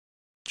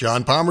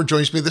John Palmer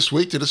joins me this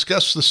week to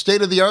discuss the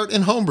state of the art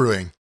in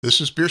homebrewing. This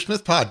is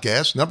BeerSmith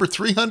Podcast number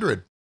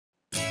 300.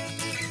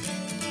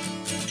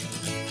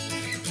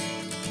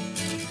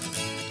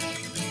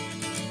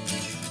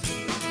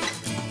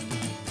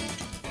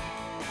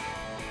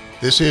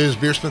 This is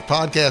BeerSmith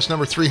Podcast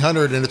number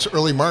 300, and it's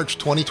early March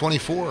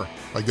 2024.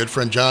 My good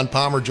friend John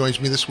Palmer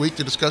joins me this week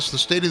to discuss the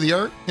state of the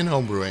art in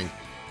homebrewing.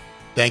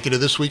 Thank you to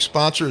this week's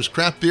sponsors,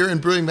 Craft Beer and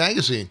Brewing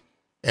Magazine.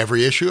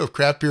 Every issue of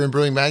Craft Beer and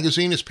Brewing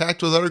Magazine is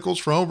packed with articles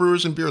for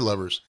homebrewers and beer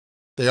lovers.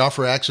 They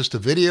offer access to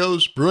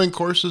videos, brewing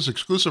courses,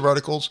 exclusive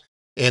articles,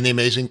 and the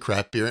amazing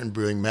Craft Beer and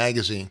Brewing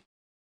Magazine.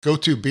 Go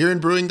to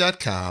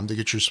beerandbrewing.com to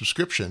get your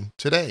subscription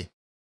today.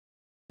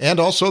 And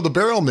also the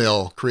Barrel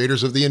Mill,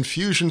 creators of the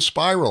Infusion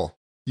Spiral,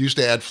 used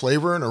to add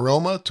flavor and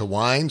aroma to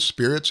wine,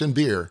 spirits, and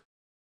beer.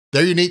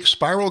 Their unique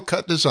spiral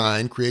cut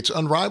design creates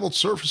unrivaled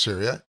surface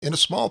area in a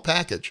small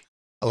package,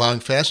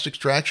 allowing fast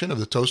extraction of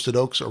the toasted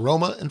oak's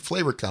aroma and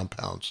flavor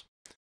compounds.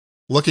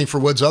 Looking for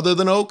woods other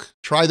than oak?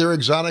 Try their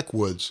exotic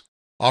woods,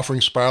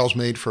 offering spirals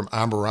made from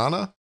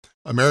amburana,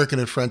 American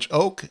and French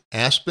oak,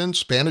 aspen,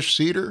 Spanish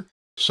cedar,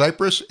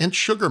 cypress, and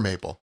sugar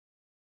maple.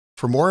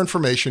 For more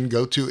information,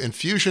 go to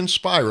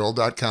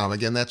infusionspiral.com.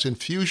 Again, that's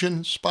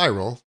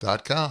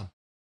infusionspiral.com.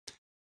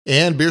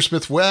 And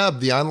BeerSmith Web,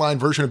 the online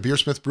version of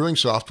BeerSmith brewing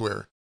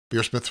software.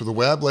 BeerSmith for the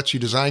web lets you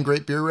design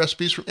great beer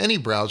recipes from any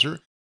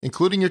browser,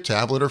 including your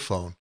tablet or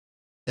phone.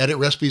 Edit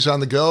recipes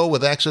on the go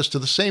with access to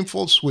the same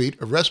full suite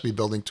of recipe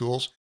building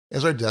tools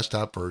as our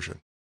desktop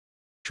version.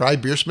 Try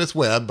BeerSmith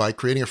Web by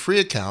creating a free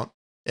account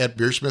at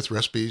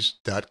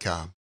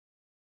beersmithrecipes.com.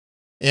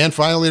 And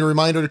finally, a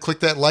reminder to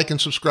click that like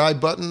and subscribe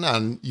button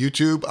on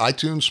YouTube,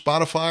 iTunes,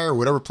 Spotify, or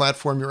whatever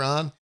platform you're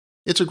on.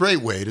 It's a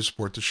great way to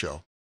support the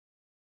show.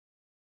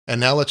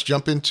 And now let's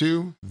jump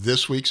into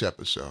this week's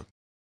episode.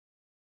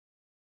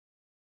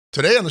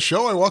 Today on the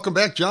show, I welcome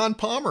back John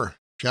Palmer.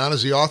 John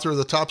is the author of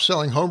the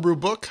top-selling homebrew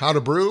book, How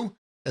to Brew,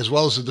 as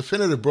well as the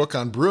definitive book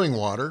on brewing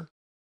water.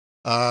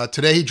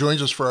 Today, he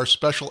joins us for our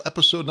special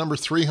episode number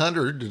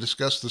 300 to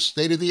discuss the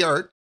state of the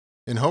art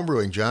in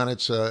homebrewing. John,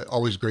 it's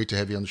always great to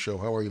have you on the show.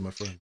 How are you, my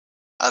friend?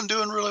 I'm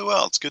doing really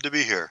well. It's good to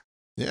be here.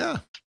 Yeah.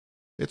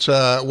 It's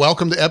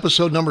welcome to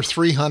episode number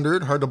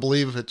 300. Hard to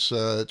believe it's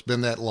been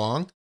that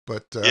long.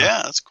 But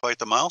yeah, that's quite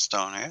the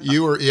milestone.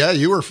 Yeah.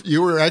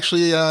 You were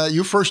actually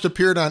you first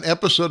appeared on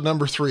episode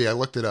number 3. I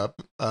looked it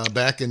up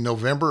back in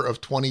November of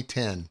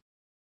 2010.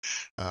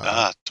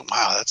 Wow,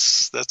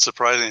 that's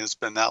surprising. It's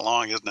been that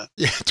long, isn't it?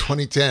 Yeah,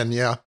 2010.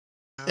 Yeah,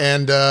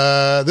 and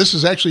this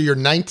is actually your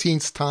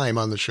 19th time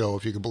on the show,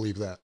 if you can believe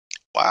that.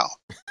 Wow.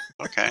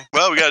 Okay.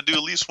 Well, we got to do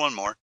at least one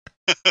more.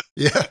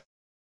 Yeah.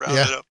 Round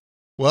it up.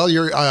 Well,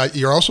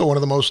 you're also one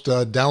of the most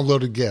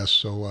downloaded guests.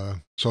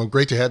 So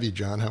great to have you,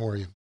 John. How are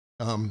you?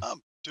 I'm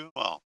doing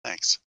well,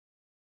 thanks.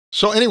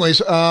 So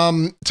anyways,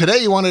 today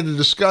you wanted to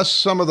discuss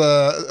some of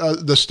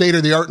the state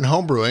of the art in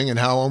homebrewing and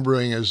how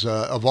homebrewing has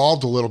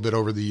evolved a little bit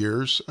over the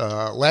years.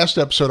 Last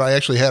episode, I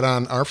actually had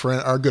on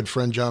our good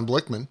friend, John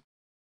Blickman,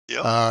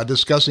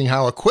 discussing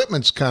how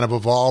equipment's kind of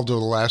evolved over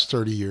the last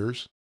 30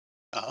 years.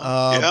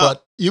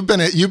 But you've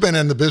been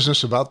in the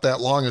business about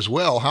that long as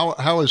well.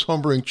 How has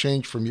homebrewing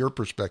changed from your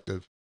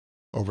perspective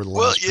over the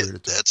last period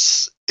of time?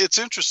 It's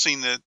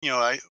interesting that,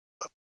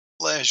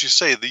 as you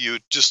say, that you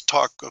just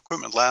talked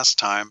equipment last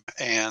time,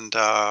 and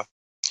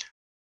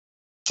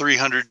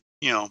 300,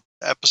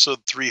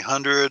 episode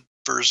 300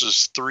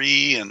 versus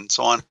 3 and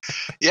so on.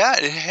 Yeah,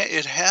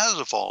 it has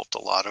evolved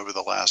a lot over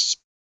the last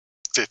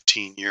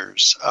 15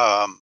 years,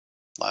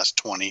 last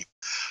 20.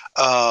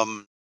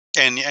 And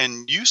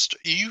you,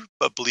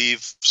 I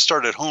believe,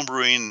 started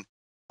homebrewing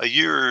a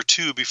year or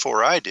two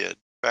before I did,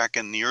 back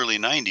in the early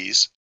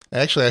 90s.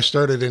 Actually, I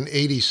started in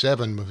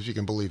 87, if you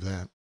can believe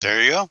that.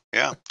 There you go,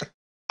 yeah.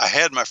 I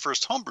had my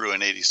first homebrew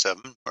in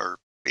 87 or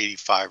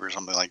 85 or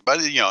something like that. But,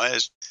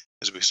 as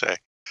we say.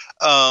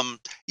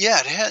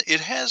 It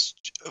has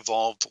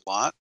evolved a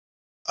lot.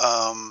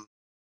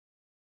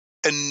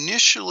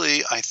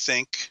 Initially, I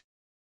think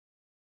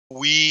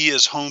we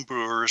as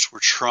homebrewers were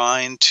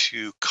trying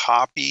to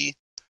copy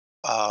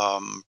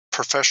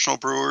professional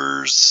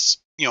brewers,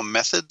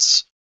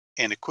 methods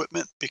and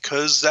equipment,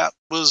 because that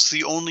was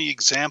the only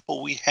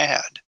example we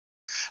had.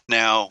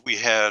 Now, we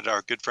had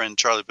our good friend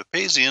Charlie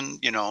Papazian,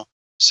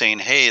 saying,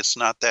 hey, it's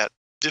not that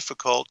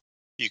difficult.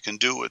 You can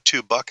do it with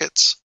 2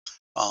 buckets.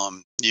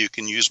 You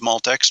can use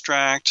malt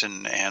extract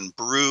and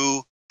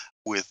brew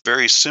with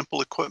very simple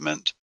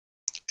equipment.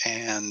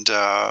 And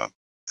I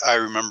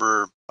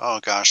remember,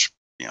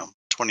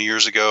 20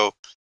 years ago,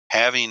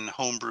 having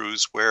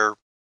homebrews where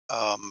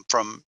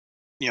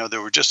they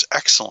were just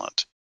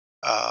excellent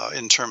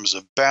in terms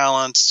of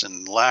balance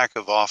and lack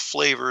of off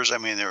flavors. I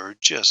mean, they were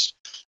just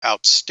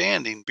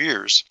outstanding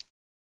beers.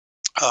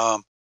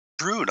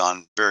 Brewed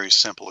on very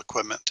simple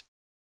equipment.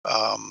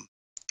 And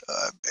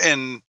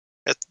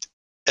at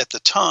the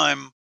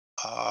time,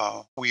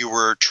 we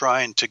were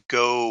trying to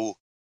go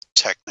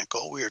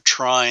technical. We were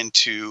trying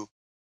to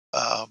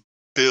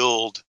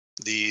build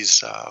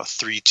these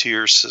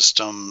 3-tier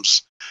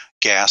systems,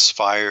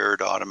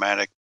 gas-fired,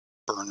 automatic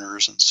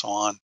burners and so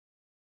on.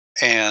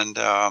 And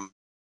at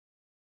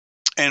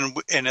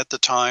the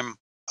time,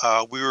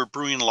 we were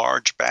brewing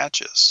large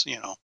batches.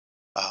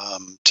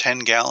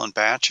 10-gallon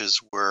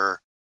batches were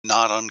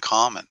not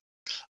uncommon.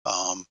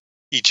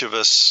 Each of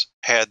us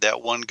had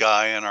that one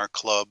guy in our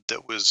club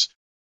that was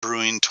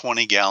brewing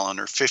 20-gallon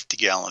or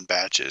 50-gallon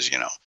batches.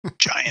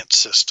 Giant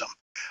system.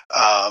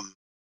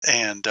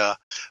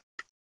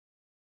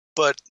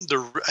 But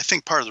I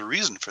think part of the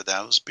reason for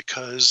that was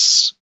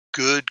because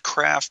good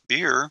craft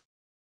beer,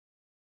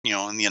 in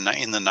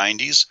the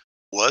 90s,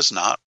 was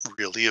not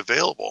really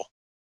available.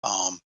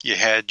 You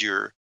had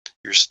your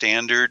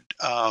standard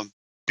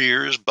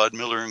beers, Bud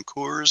Miller and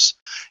Coors.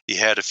 You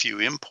had a few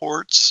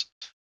imports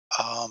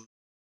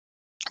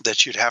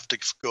that you'd have to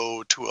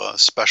go to a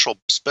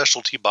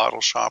specialty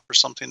bottle shop or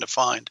something to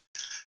find.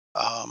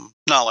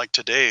 Not like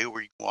today,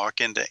 where you can walk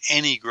into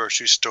any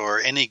grocery store,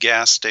 any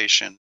gas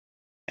station,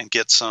 and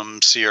get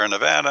some Sierra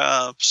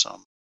Nevada,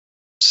 some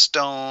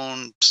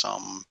Stone,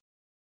 some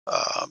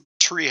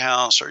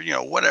Treehouse, or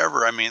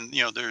whatever. I mean,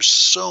 there's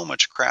so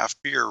much craft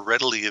beer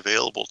readily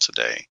available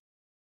today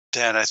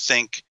that I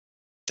think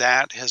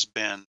that has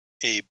been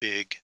a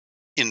big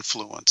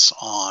influence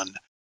on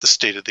the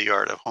state of the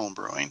art of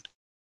homebrewing.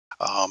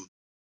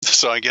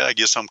 So I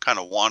guess I'm kind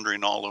of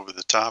wandering all over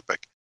the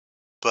topic,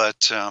 but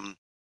to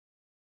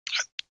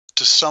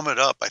sum it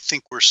up, I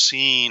think we're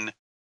seeing,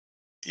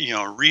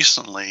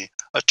 recently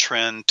a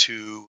trend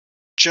to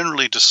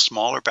generally to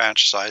smaller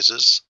batch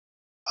sizes,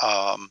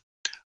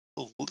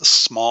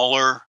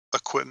 smaller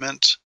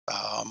equipment,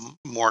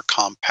 more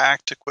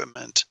compact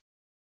equipment,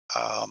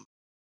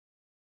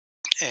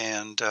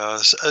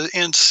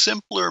 and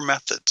simpler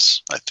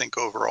methods, I think,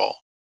 overall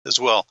as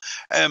well.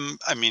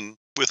 I mean,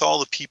 with all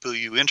the people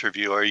you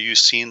interview, are you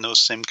seeing those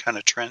same kind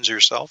of trends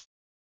yourself?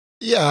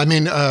 Yeah, I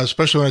mean,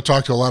 especially when I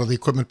talk to a lot of the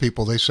equipment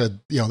people, they said,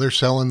 they're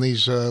selling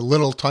these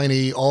little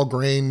tiny all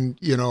grain,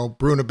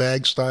 brew in a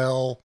bag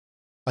style,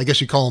 I guess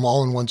you call them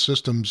all-in-one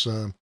systems.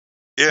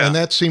 Yeah. And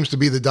that seems to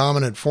be the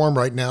dominant form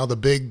right now. The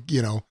big,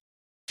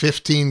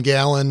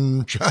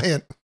 15-gallon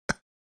giant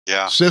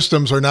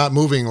systems are not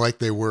moving like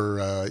they were,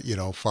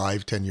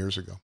 5-10 years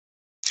ago.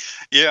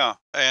 Yeah.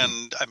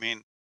 And I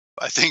mean,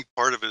 I think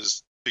part of it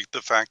is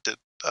the fact that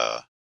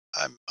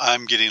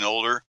I'm getting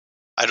older.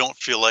 I don't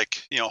feel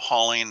like,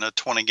 hauling a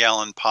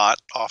 20-gallon pot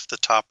off the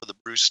top of the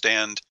brew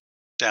stand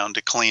down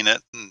to clean it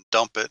and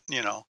dump it,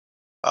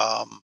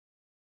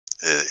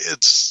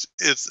 it's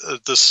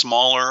the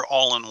smaller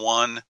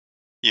all-in-one,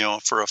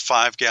 for a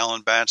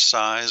 5-gallon batch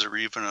size or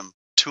even a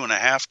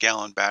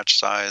 2.5-gallon batch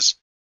size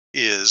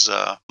is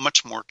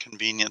much more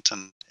convenient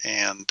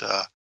and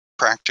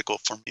practical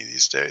for me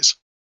these days.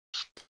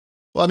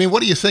 Well, I mean,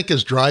 what do you think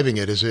is driving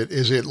it? Is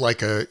it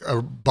like a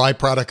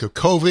byproduct of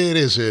COVID?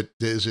 Is it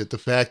the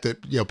fact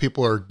that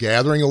people are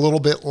gathering a little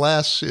bit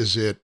less? Is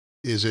it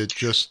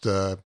just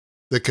the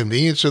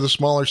convenience of the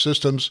smaller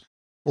systems,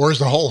 or is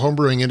the whole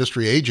homebrewing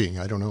industry aging?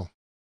 I don't know.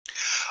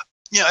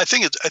 Yeah, I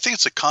think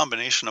it's a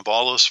combination of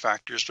all those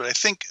factors, but I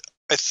think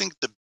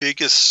the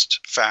biggest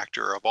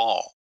factor of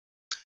all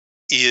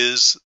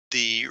is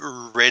the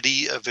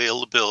ready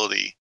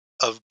availability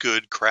of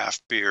good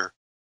craft beer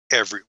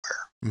everywhere.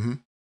 Mm-hmm.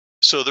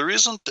 So there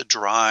isn't the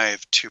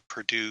drive to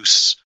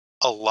produce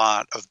a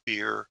lot of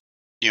beer,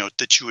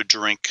 that you would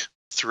drink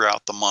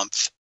throughout the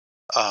month,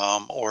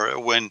 and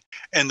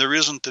there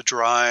isn't the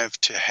drive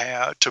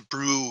to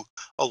brew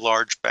a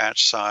large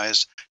batch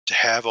size, to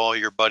have all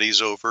your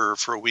buddies over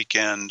for a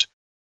weekend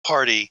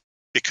party,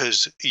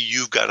 because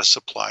you've got to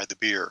supply the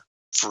beer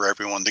for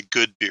everyone, the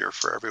good beer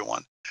for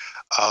everyone.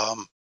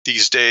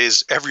 These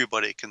days,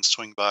 everybody can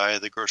swing by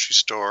the grocery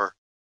store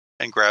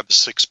and grab a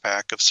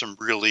 6-pack of some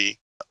really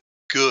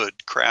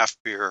good craft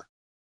beer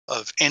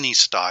of any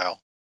style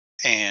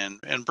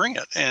and bring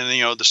it.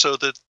 And, so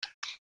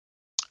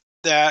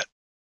that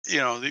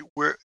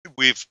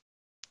we've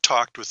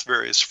talked with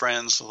various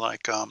friends,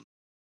 like,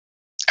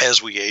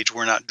 as we age,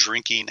 we're not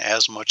drinking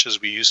as much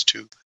as we used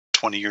to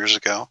 20 years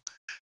ago.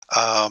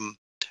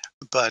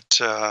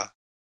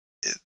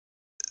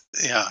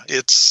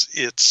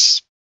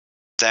 It's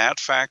that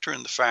factor,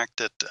 and the fact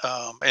that,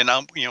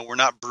 we're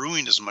not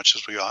brewing as much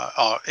as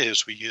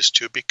we used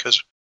to,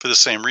 because for the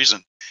same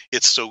reason,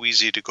 it's so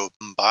easy to go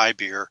and buy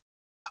beer,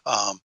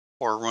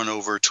 or run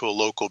over to a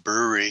local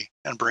brewery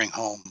and bring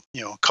home,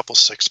 a couple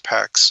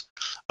 6-packs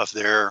of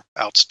their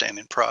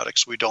outstanding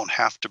products. We don't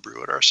have to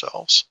brew it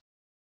ourselves.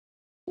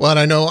 Well, and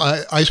I know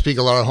I speak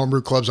a lot of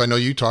homebrew clubs. I know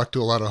you talk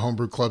to a lot of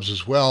homebrew clubs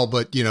as well,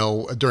 but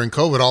during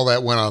COVID, all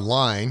that went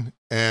online,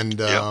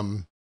 and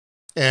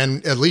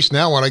and at least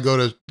now when I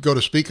go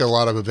to speak at a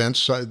lot of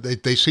events,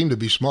 they seem to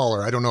be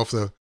smaller. I don't know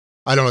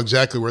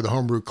exactly where the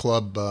homebrew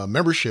club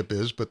membership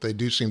is, but they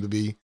do seem to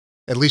be,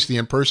 at least the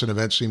in-person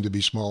events seem to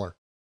be smaller.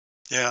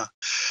 Yeah,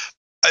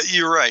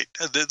 you're right.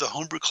 The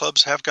homebrew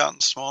clubs have gotten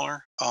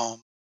smaller,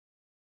 and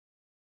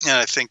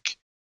I think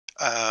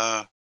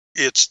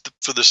it's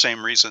for the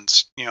same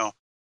reasons.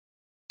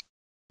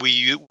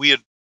 We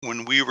had,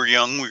 when we were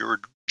young, we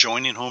were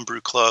joining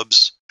homebrew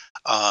clubs,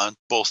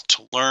 both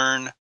to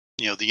learn,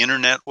 The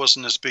internet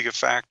wasn't as big a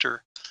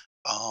factor.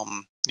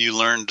 You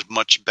learned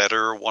much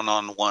better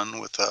one-on-one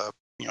with a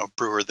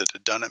brewer that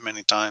had done it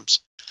many times.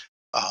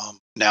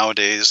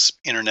 Nowadays,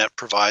 internet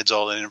provides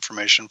all that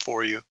information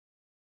for you,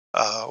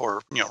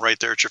 or right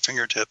there at your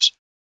fingertips.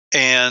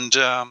 And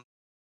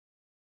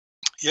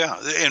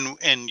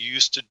and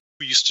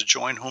we used to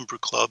join homebrew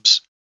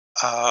clubs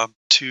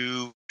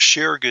to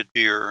share good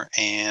beer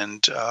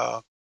and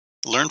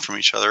learn from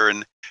each other.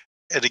 And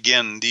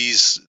again,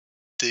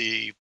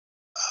 the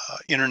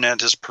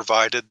internet has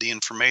provided the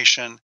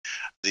information.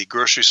 The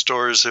grocery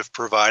stores have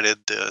provided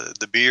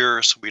the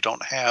beer, so we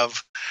don't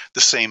have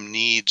the same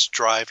needs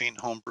driving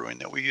home brewing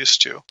that we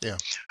used to. Yeah.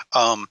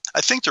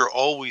 I think there'll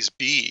always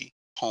be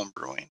home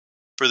brewing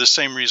for the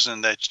same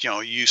reason that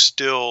you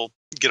still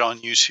get on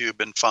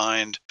YouTube and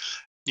find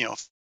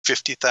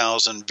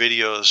 50,000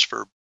 videos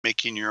for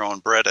making your own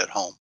bread at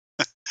home.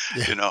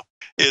 Yeah.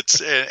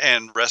 It's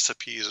and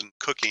recipes and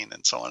cooking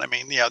and so on. I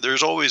mean,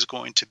 there's always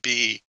going to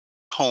be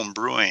home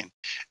brewing,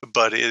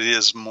 but it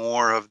is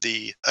more of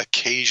the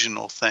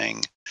occasional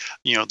thing,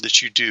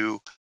 that you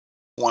do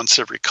once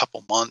every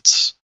couple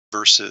months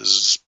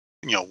versus,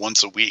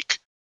 once a week.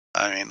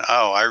 I mean,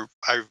 I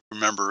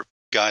remember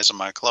guys in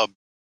my club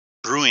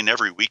brewing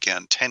every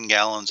weekend, 10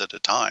 gallons at a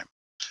time,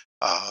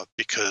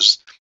 because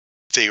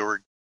they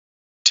were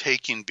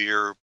taking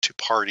beer to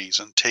parties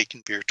and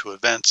taking beer to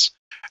events,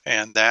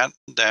 and that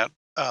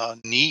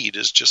need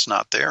is just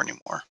not there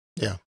anymore.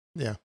 Yeah.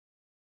 Yeah.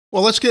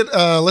 Well, let's get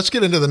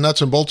into the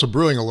nuts and bolts of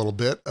brewing a little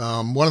bit.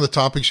 One of the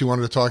topics you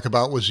wanted to talk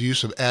about was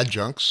use of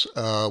adjuncts,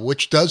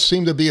 which does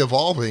seem to be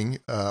evolving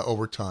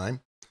over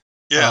time.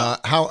 Yeah.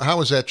 How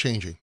is that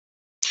changing?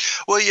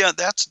 Well, yeah,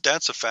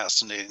 that's a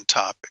fascinating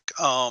topic.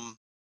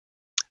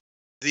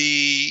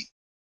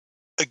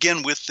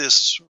 Again, with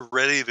this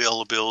ready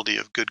availability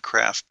of good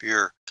craft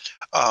beer,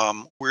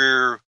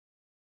 we're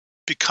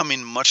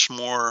becoming much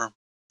more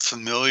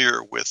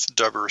familiar with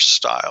diverse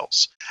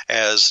styles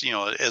as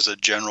a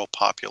general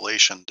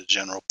population, the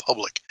general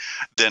public,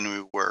 than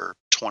we were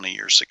 20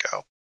 years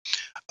ago.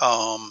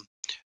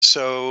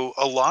 So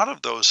a lot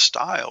of those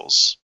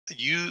styles,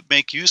 you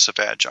make use of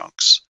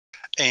adjuncts.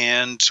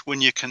 And when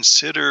you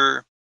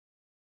consider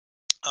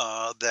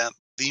that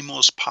the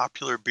most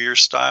popular beer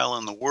style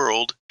in the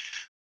world,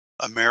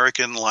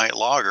 American light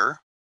lager,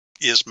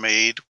 is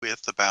made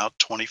with about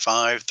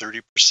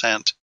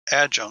 25-30%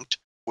 adjunct,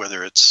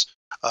 whether it's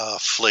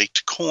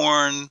flaked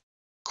corn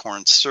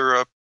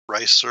syrup,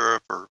 rice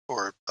syrup,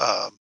 or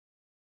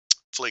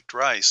flaked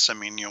rice. I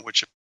mean,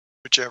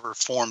 whichever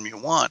form you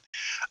want.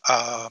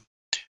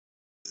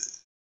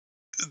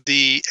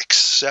 The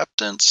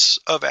acceptance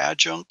of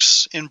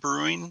adjuncts in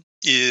brewing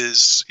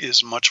is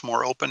much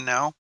more open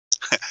now.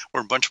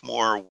 We're much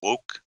more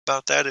woke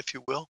about that, if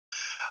you will.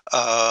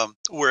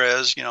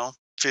 Whereas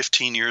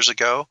 15 years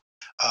ago,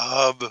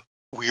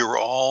 we were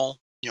all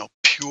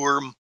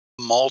pure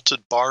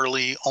malted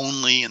barley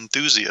only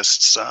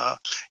enthusiasts.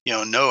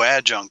 No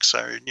adjuncts.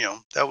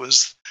 That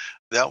was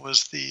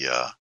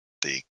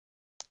the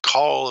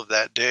call of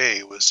that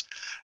day was,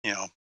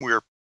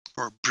 we're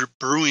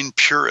brewing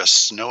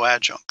purists, no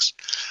adjuncts.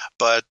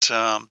 But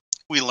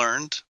we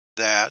learned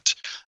that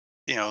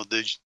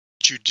the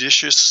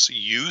judicious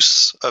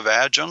use of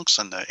adjuncts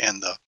and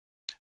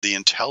the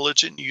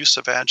intelligent use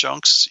of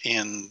adjuncts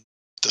in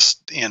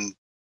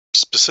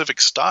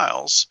specific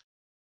styles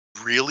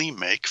really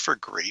make for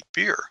great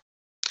beer.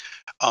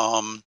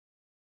 And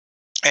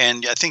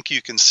I think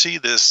you can see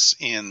this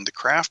in the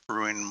craft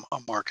brewing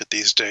market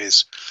these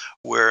days,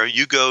 where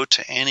you go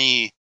to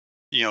any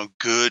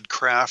good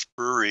craft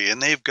brewery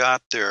and they've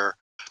got their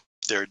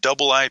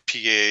double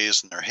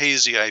IPAs and their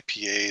hazy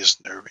IPAs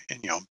and their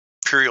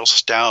imperial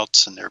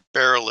stouts and their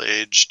barrel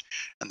aged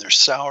and their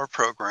sour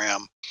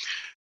program.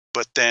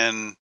 But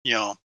then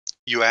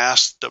you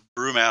ask the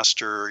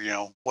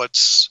brewmaster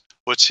what's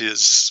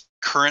his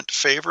current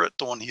favorite,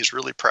 the one he's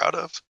really proud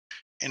of,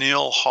 and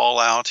he'll haul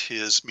out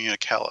his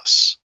Munich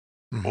Helles,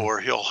 Mm-hmm. or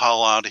he'll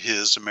haul out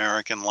his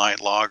American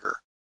light lager,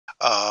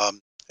 a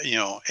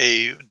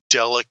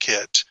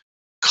delicate,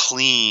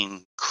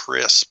 clean,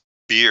 crisp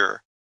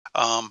beer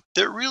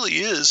that really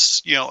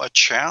is a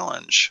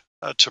challenge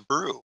to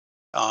brew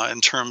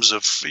in terms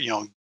of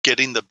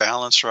getting the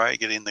balance right,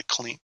 getting the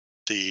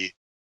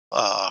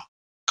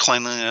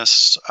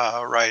cleanliness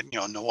right,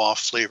 no off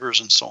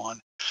flavors and so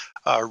on.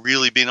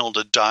 Really being able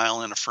to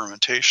dial in a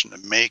fermentation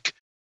and make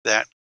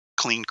that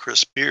clean,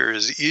 crisp beer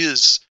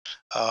is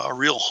a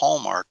real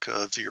hallmark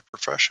of your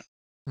profession.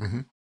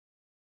 Mm-hmm.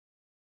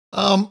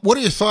 What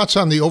are your thoughts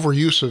on the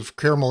overuse of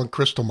caramel and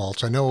crystal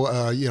malts? I know,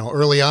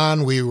 early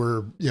on we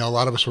were, a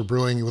lot of us were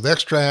brewing with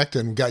extract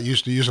and got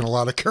used to using a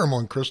lot of caramel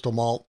and crystal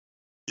malt.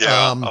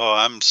 Yeah.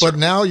 But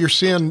now you're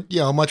seeing,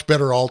 much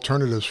better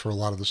alternatives for a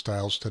lot of the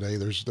styles today.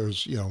 There's,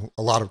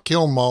 a lot of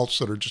kiln malts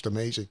that are just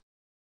amazing.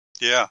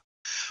 Yeah.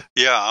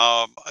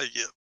 Yeah.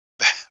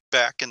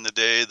 Back in the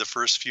day, the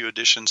first few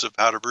editions of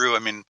How to Brew, I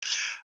mean,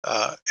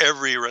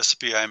 every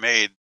recipe I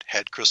made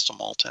had crystal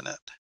malt in it.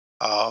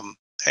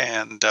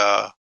 And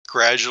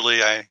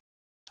gradually I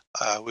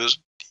was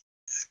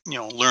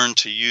learned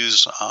to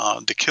use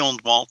the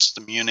kilned malts,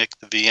 the Munich,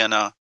 the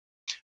Vienna,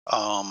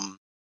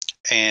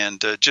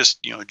 and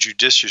just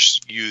judicious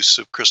use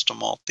of crystal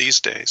malt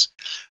these days.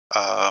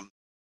 Um,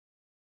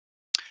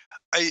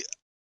 I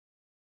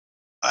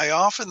I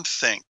often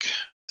think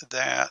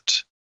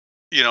that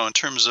in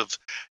terms of,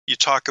 you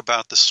talk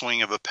about the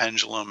swing of a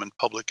pendulum and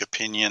public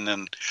opinion,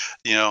 and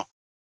you know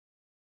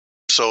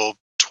so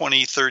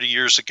 20, 30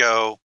 years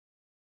ago,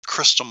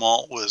 crystal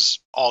malt was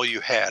all you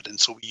had, and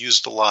so we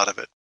used a lot of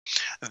it.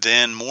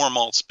 Then more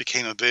malts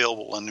became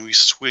available, and we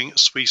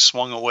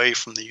swung away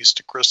from the use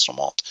of crystal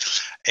malt.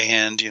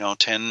 And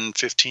 10,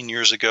 15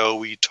 years ago,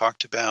 we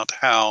talked about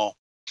how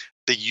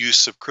the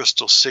use of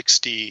crystal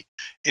 60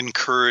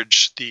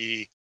 encouraged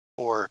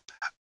or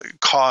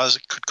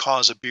could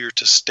cause a beer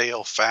to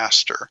stale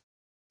faster,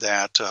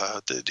 that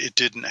it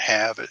didn't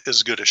have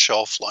as good a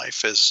shelf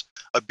life as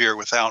a beer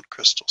without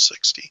crystal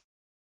 60.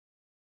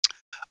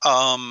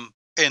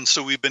 And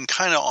so we've been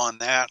kind of on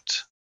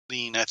that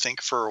lean, I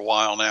think, for a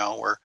while now.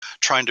 We're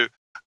trying to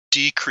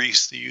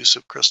decrease the use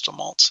of crystal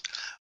malts.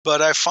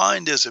 But I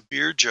find as a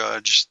beer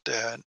judge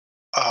that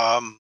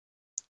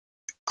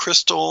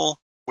crystal,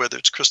 whether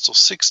it's crystal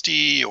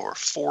 60 or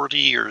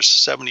 40 or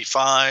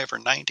 75 or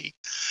 90,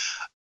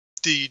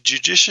 the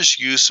judicious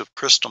use of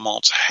crystal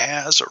malts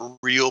has a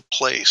real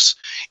place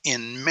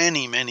in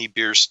many, many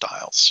beer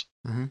styles.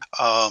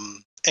 Mm-hmm.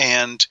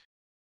 And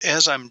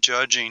as I'm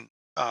judging,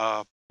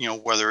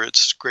 whether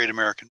it's Great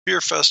American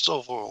Beer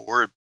Festival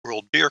or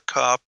World Beer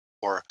Cup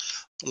or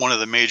one of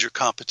the major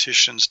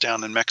competitions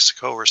down in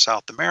Mexico or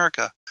South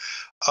America,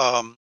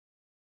 I'll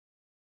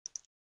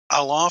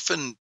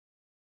often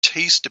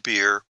taste a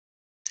beer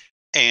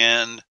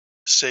and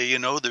say,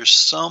 there's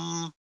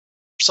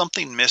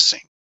something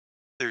missing.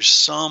 There's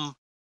some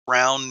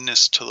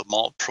roundness to the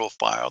malt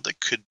profile that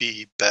could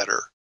be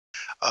better.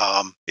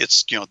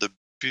 It's, the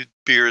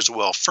beer is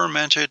well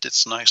fermented.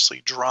 It's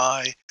nicely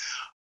dry,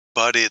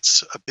 but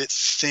it's a bit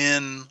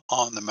thin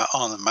on the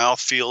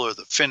mouthfeel or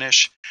the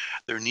finish.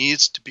 There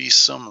needs to be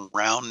some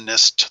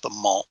roundness to the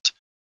malt.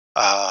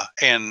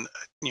 And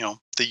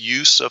the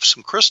use of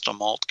some crystal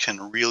malt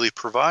can really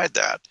provide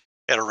that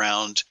at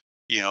around,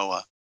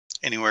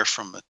 anywhere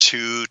from a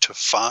 2 to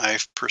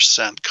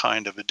 5%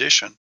 kind of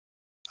addition.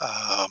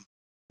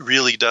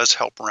 Really does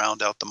help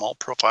round out the malt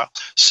profile.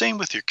 Same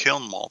with your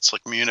kiln malts,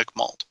 like Munich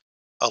malt.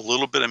 A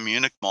little bit of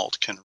Munich malt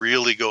can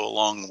really go a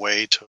long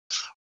way to,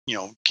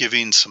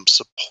 giving some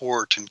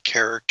support and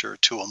character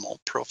to a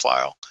malt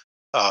profile,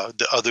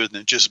 other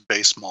than just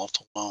base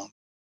malt alone.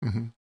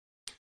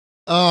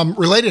 Mm-hmm.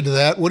 Related to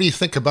that, what do you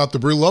think about the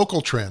brew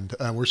local trend?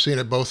 We're seeing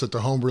it both at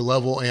the homebrew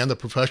level and the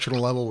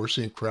professional level. We're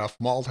seeing craft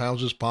malt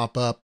houses pop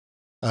up,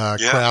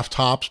 craft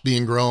hops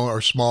being grown,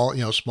 or small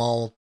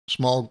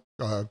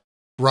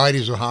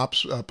varieties of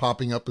hops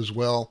popping up as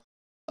well.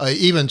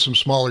 Even some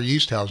smaller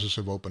yeast houses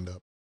have opened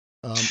up.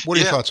 What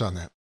are your thoughts on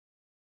that?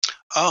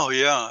 Oh,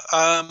 yeah.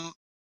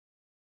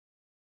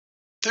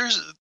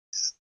 There's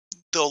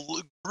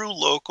the brew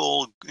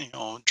local,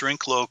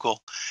 drink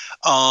local.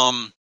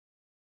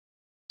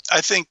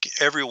 I think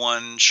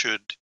everyone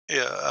should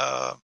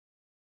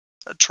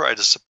try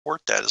to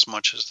support that as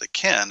much as they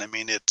can. I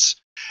mean, it's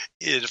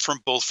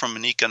from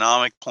an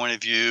economic point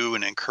of view,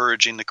 and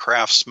encouraging the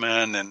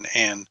craftsmen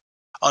and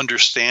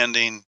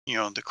understanding,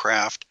 the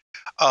craft.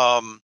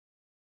 At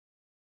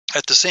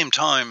the same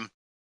time,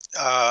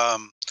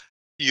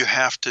 you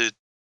have to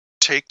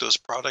take those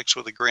products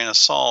with a grain of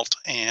salt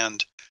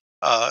and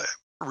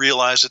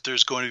realize that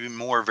there's going to be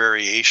more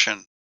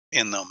variation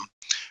in them.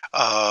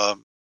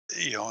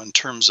 In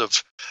terms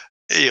of,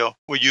 well,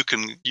 you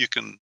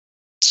can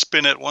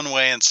spin it one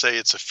way and say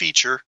it's a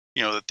feature,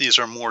 that these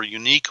are more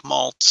unique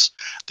malts,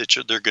 that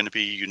they're going to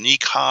be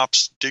unique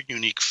hops,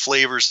 unique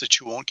flavors that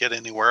you won't get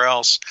anywhere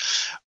else.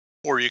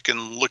 Or you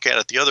can look at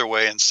it the other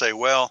way and say,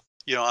 well,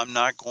 I'm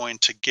not going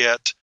to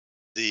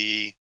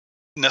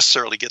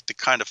necessarily get the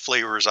kind of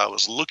flavors I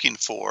was looking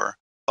for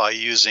by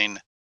using,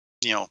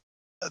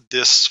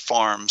 this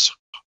farm's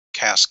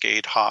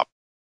Cascade hop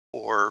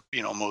or,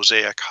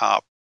 Mosaic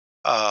hop.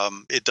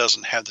 It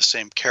doesn't have the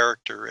same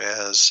character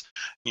as,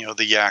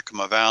 the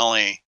Yakima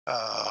Valley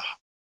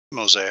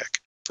Mosaic,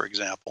 for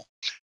example.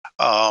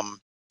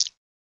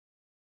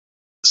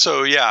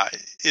 So yeah,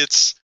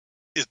 it's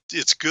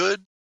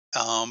good,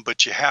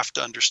 but you have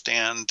to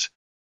understand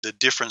the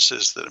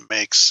differences that it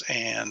makes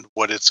and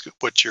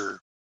what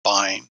you're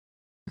buying.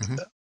 Mm-hmm.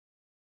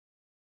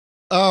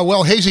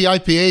 Well, hazy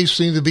IPAs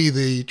seem to be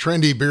the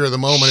trendy beer of the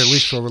moment, at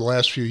least over the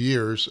last few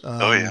years.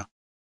 Oh yeah.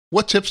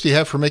 What tips do you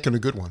have for making a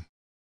good one?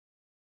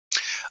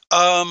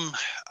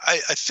 I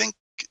think,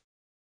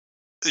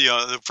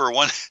 for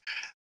one,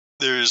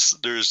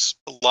 there's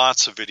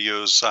lots of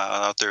videos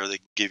out there that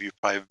give you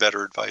probably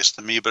better advice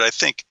than me, but I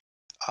think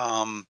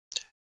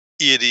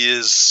it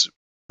is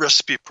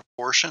recipe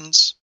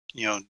proportions.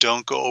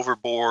 Don't go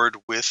overboard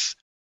with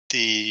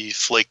the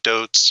flaked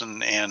oats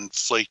and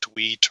flaked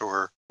wheat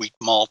or wheat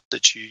malt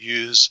that you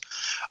use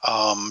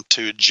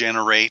to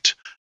generate,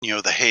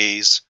 the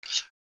haze.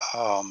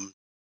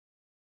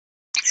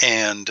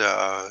 And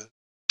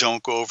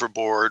don't go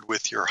overboard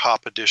with your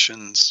hop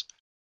additions.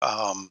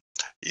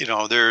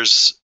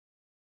 There's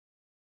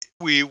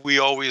we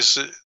always,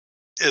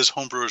 as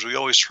homebrewers, we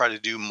always try to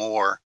do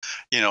more.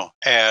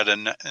 Add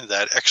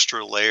that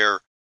extra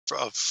layer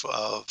of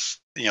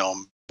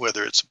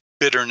whether it's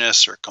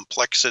bitterness or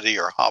complexity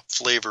or hop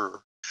flavor,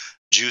 or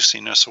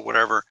juiciness or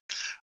whatever,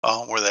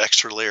 or the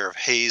extra layer of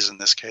haze in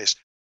this case.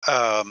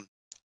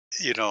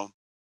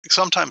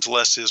 Sometimes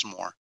less is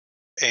more,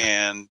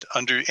 and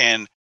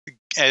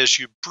as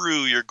you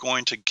brew, you're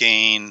going to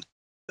gain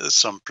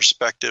some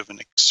perspective and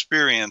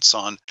experience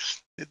on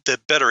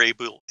that better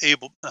enable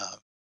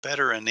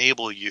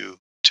you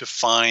to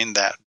find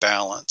that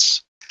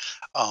balance.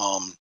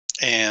 I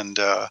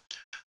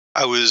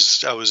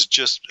was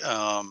just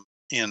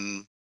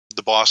in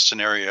the Boston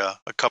area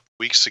a couple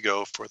weeks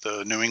ago for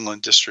the New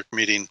England district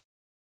meeting,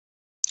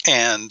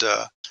 and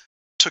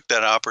took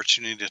that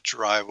opportunity to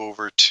drive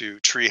over to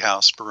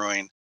Treehouse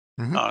Brewing,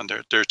 on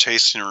their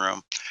tasting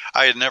room.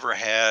 I had never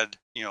had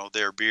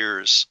their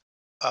beers,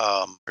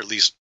 or at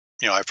least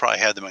I probably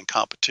had them in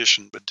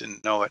competition, but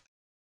didn't know it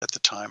at the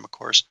time, of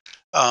course.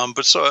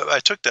 But so I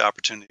took the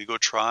opportunity to go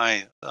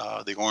try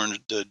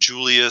the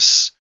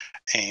Julius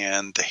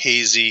and the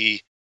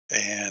Hazy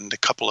and a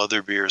couple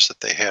other beers that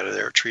they had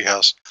there at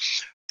Treehouse.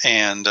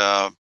 And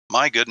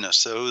my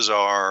goodness, those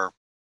are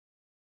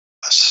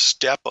a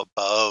step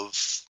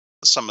above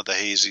some of the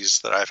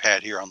hazies that I've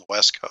had here on the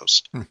West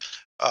Coast,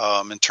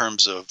 in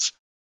terms of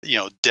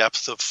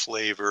depth of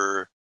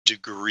flavor,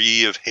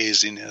 degree of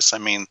haziness. I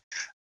mean,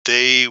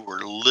 they were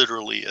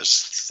literally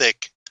as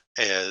thick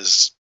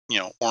as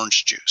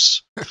orange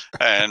juice,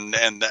 and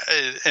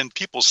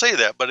people say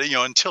that, but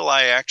until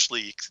I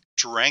actually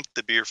drank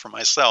the beer for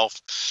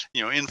myself,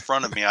 in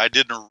front of me, I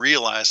didn't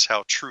realize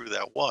how true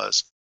that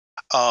was.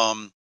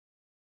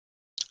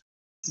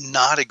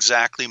 Not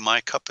exactly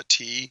my cup of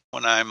tea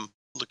when I'm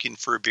looking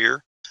for a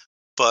beer,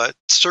 but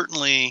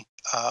certainly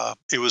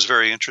it was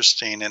very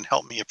interesting and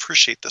helped me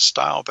appreciate the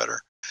style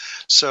better.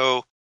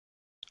 So,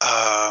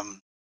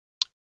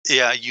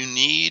 you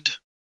need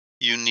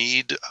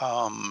 15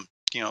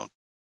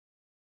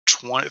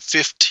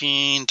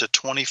 to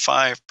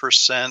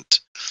 25%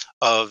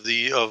 of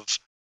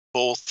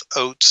both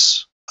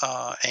oats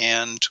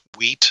and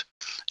wheat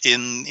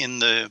in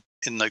the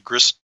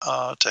grist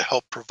to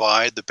help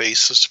provide the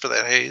basis for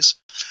that haze.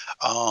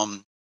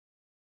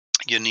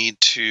 You need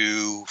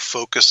to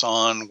focus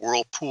on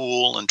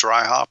whirlpool and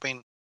dry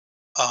hopping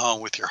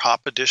with your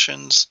hop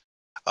additions.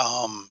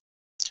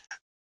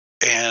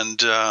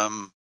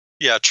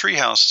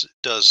 Treehouse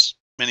does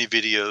many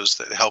videos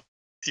that help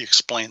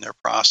explain their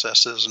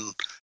processes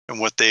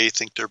and what they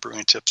think their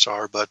brewing tips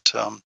are. But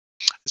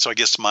so I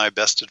guess my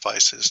best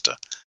advice is to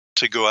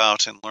go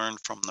out and learn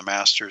from the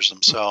masters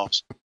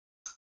themselves.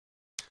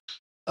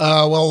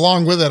 Well,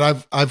 along with it,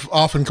 I've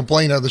often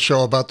complained on the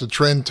show about the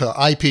trend to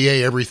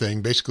IPA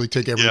everything, basically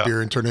take every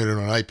beer and turn it into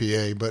an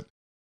IPA. But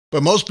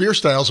most beer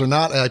styles are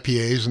not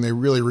IPAs, and they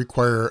really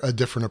require a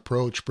different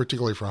approach,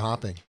 particularly for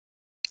hopping.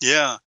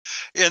 Yeah,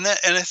 and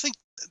I think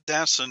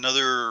that's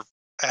another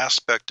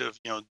aspect of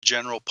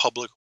general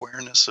public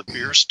awareness of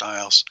beer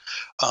styles,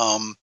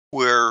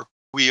 where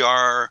we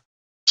are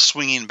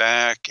swinging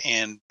back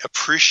and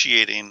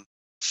appreciating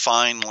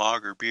fine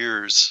lager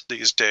beers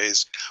these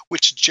days,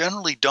 which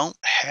generally don't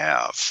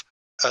have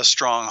a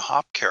strong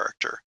hop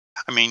character.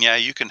 I mean,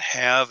 you can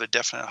have a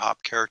definite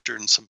hop character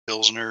in some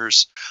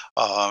Pilsners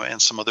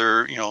and some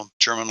other,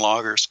 German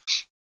lagers.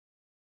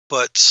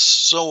 But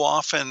so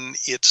often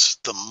it's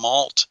the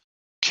malt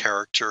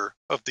character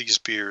of these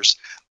beers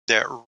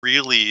that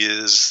really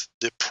is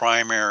the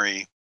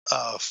primary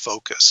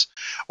focus,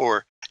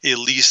 or at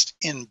least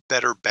in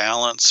better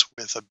balance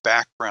with a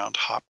background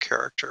hop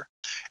character.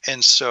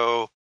 And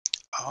so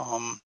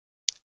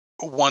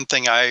one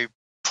thing I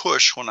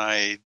push when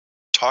I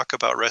talk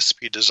about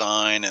recipe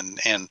design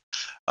and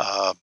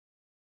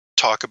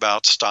talk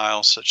about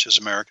styles such as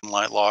American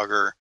Light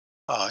Lager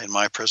in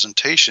my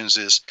presentations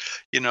is,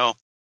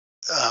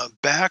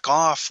 back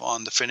off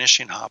on the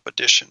finishing hop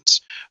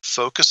additions.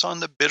 Focus on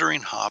the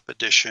bittering hop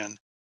addition.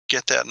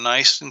 Get that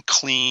nice and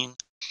clean.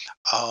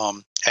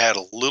 Add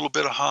a little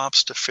bit of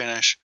hops to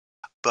finish.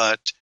 But,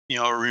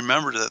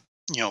 remember that,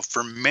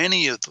 for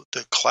many of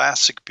the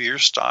classic beer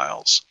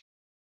styles,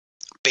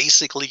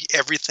 basically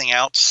everything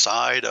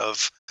outside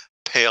of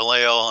pale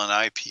ale and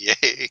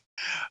IPA,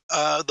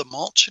 the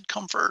malt should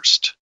come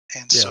first.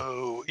 And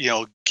so,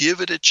 give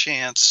it a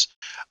chance,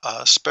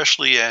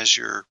 especially as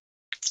you're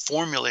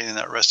formulating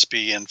that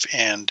recipe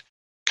and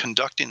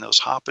conducting those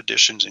hop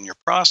additions in your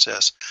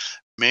process.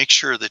 Make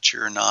sure that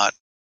you're not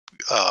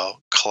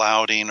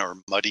clouding or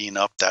muddying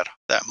up that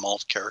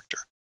malt character.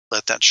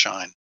 Let that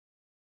shine.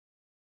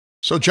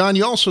 So, John,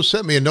 you also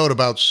sent me a note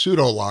about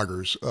pseudo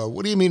lagers.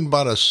 What do you mean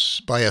by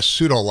a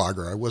pseudo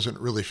lager? I wasn't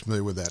really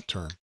familiar with that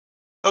term.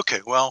 Okay,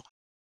 well,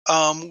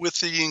 with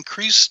the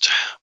increased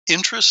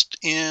interest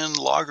in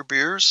lager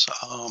beers,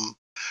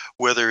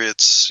 whether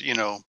it's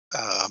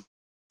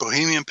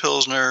Bohemian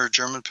Pilsner,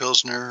 German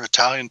Pilsner,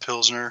 Italian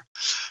Pilsner,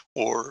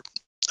 or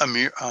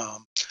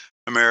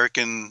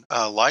American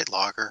light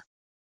lager.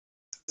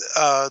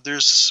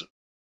 There's,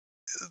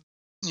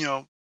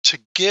 to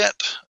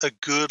get a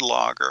good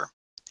lager,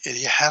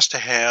 it has to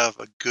have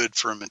a good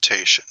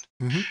fermentation.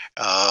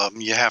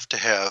 You have to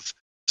have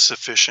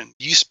sufficient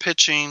yeast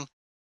pitching,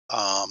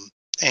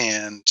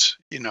 and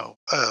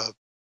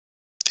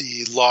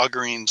the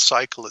lagering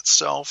cycle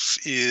itself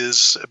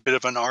is a bit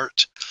of an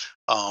art.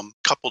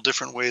 Couple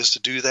different ways to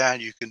do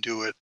that. You can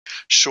do it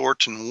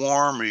short and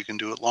warm, or you can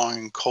do it long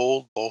and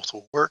cold. Both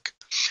will work.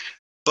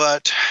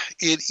 But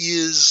it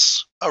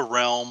is a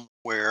realm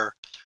where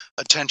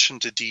attention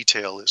to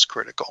detail is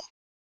critical.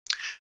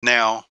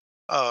 Now,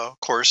 of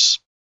course,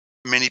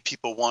 many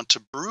people want to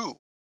brew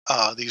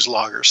these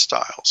lager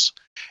styles.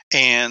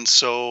 And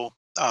so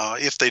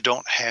if they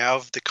don't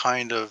have the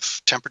kind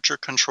of temperature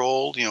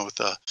control,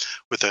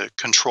 with a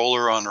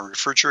controller on a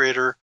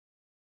refrigerator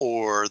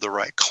or the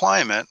right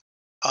climate,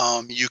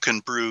 you can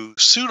brew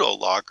pseudo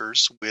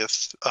lagers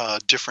with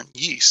different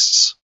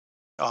yeasts.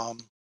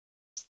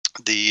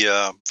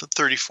 The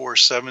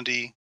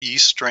 3470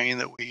 yeast strain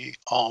that we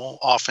all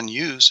often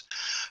use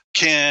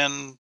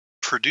can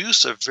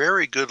produce a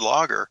very good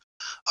lager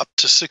up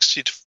to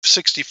 60 to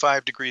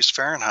 65 degrees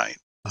Fahrenheit.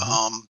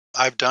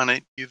 I've done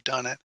it. You've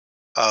done it.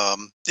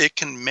 It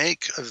can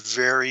make a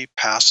very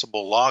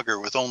passable lager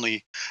with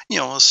only,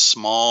 a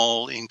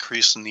small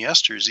increase in the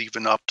esters,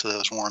 even up to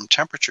those warm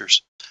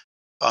temperatures.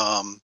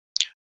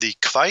 The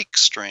Kvike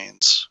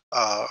strains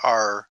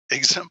are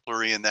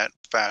exemplary in that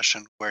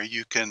fashion, where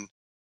you can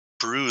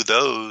brew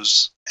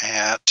those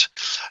at,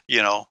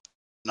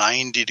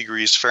 90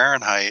 degrees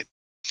Fahrenheit,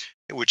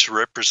 which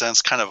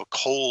represents kind of a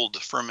cold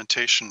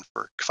fermentation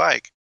for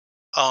Kvike.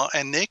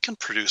 And they can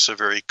produce a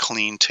very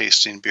clean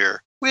tasting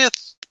beer with,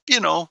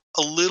 a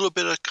little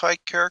bit of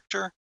Kvike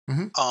character,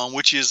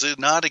 which is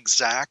not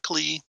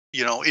exactly,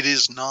 it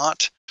is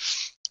not,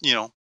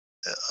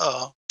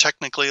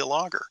 technically a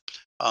lager.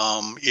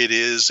 It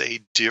is a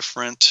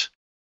different,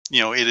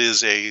 it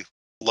is a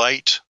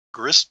light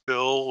grist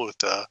bill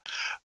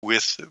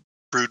with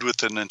brewed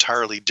with an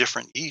entirely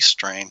different yeast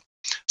strain.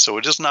 So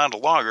it is not a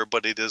lager,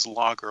 but it is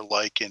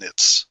lager-like in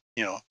its,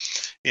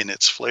 in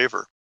its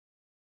flavor.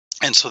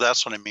 And so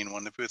that's what I mean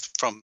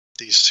from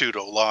these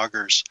pseudo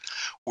lagers,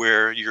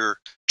 where you're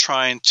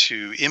trying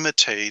to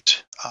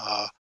imitate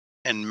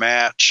and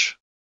match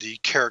the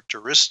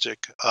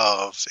characteristic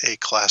of a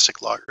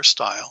classic lager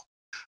style,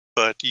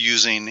 but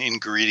using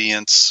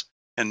ingredients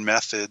and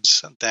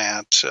methods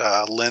that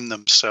lend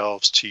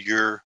themselves to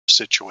your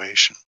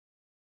situation.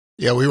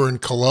 Yeah, we were in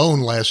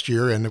Cologne last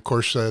year, and of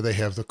course they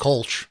have the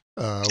Kolsch,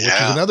 which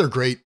is another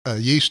great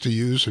yeast to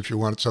use if you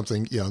want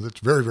something,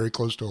 that's very, very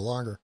close to a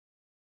lager.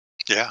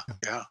 Yeah.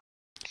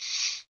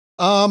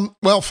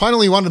 Well,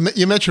 finally,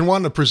 you mentioned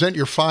wanting to present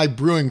your 5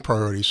 brewing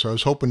priorities, so I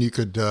was hoping you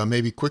could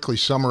maybe quickly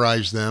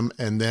summarize them,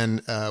 and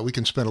then we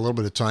can spend a little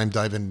bit of time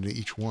diving into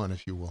each one,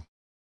 if you will.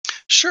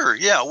 Sure.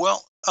 Yeah.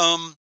 Well,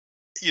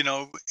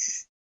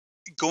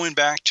 going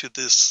back to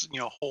this,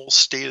 whole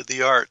state of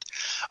the art,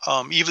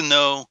 even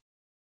though,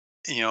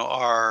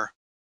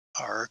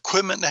 our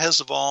equipment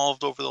has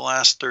evolved over the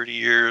last 30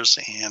 years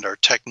and our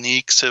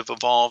techniques have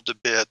evolved a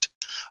bit,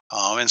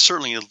 and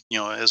certainly,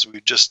 as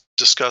we just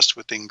discussed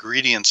with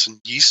ingredients and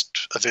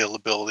yeast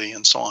availability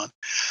and so on,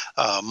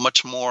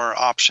 much more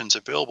options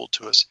available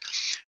to us.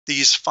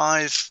 These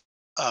 5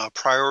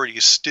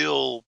 priorities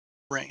still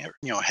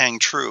hang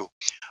true.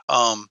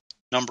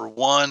 Number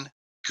 1,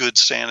 good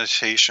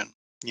sanitation.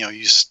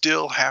 You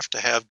still have to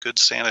have good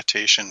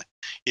sanitation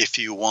if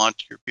you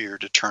want your beer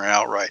to turn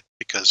out right,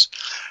 because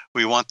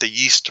we want the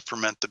yeast to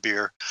ferment the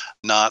beer,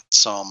 not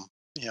some,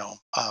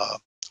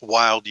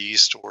 wild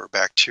yeast or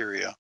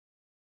bacteria.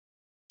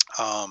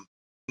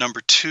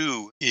 Number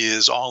 2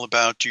 is all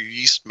about your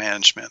yeast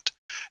management,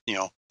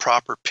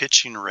 proper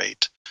pitching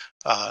rate.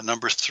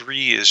 Number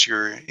 3 is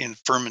your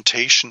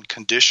fermentation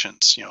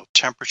conditions,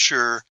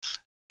 temperature,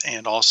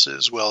 and also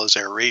as well as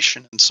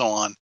aeration and so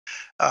on.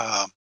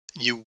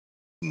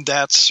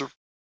 That's,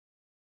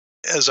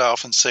 as I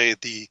often say,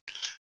 the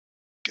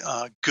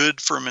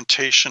good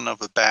fermentation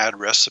of a bad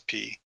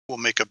recipe will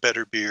make a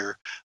better beer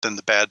than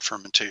the bad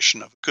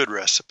fermentation of a good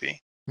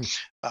recipe.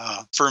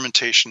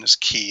 Fermentation is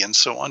key, and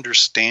so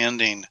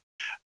understanding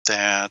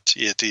that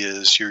it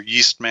is your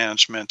yeast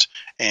management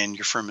and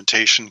your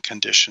fermentation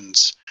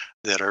conditions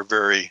that are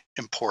very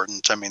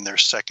important. I mean, they're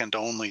second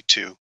only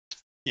to,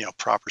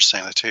 proper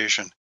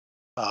sanitation.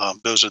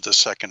 Those are the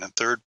second and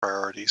third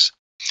priorities.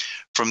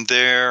 From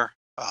there,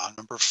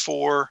 number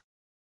 4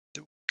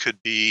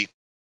 could be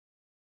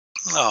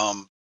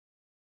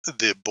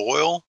the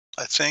boil.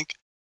 I think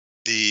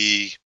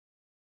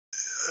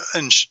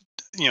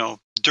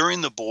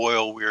during the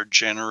boil, we are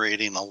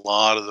generating a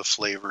lot of the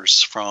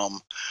flavors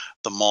from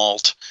the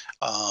malt.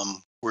 A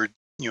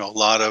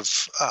lot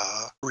of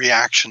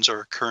reactions are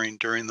occurring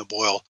during the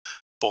boil,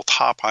 both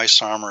hop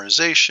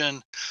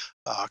isomerization,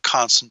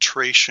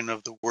 concentration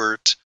of the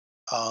wort,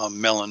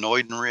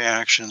 melanoidin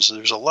reactions.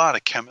 There's a lot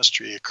of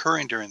chemistry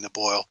occurring during the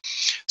boil.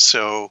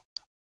 So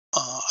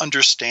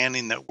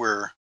understanding that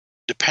we're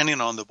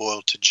depending on the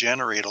boil, to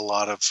generate a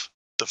lot of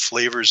the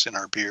flavors in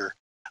our beer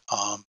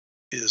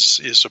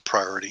is a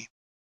priority.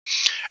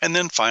 And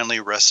then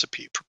finally,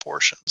 recipe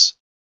proportions.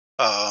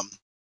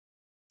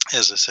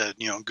 As I said,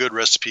 good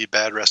recipe,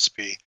 bad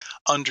recipe,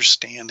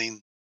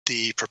 understanding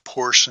the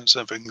proportions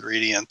of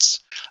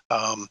ingredients,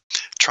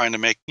 trying to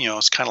make,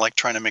 it's kind of like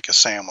trying to make a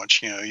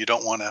sandwich. You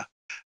don't want to,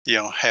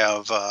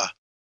 have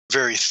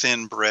very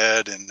thin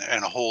bread and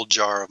a whole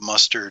jar of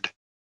mustard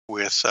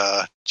with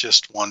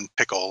just one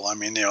pickle. I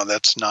mean,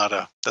 that's not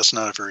a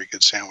very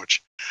good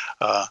sandwich.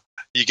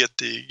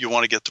 You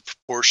want to get the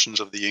proportions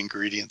of the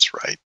ingredients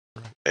right.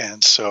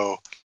 And so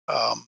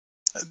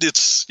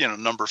it's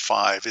number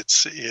 5.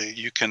 It's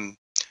you can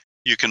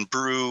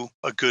brew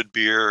a good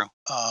beer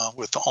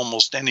with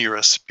almost any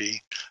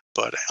recipe,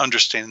 but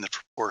understanding the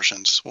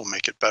proportions will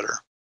make it better.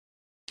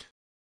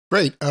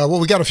 Great. Well,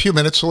 we got a few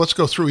minutes, so let's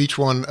go through each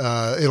one in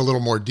a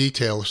little more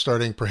detail,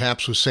 starting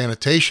perhaps with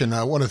sanitation.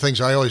 One of the things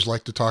I always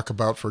like to talk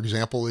about, for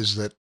example, is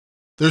that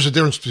there's a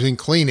difference between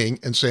cleaning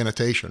and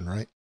sanitation,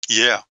 right?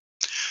 Yeah,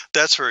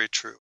 that's very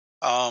true.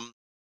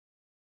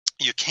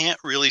 You can't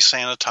really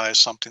sanitize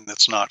something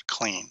that's not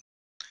clean.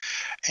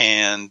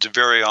 And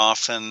very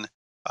often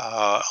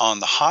on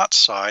the hot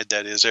side,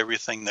 that is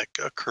everything that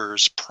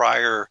occurs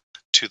prior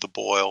to the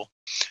boil,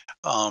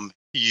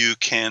 you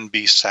can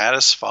be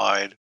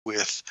satisfied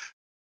with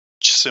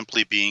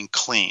simply being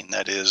clean.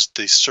 That is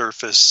the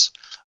surface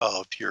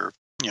of your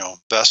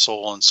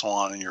vessel and so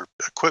on, and your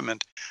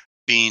equipment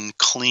being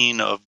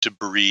clean of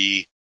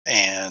debris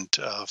and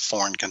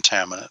foreign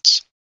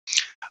contaminants,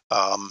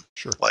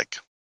 Sure. like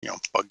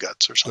bug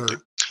guts or something.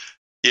 Dirt.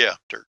 Yeah,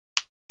 dirt.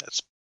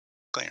 That's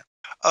cleaner.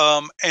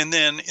 And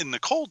then in the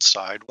cold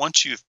side,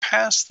 once you've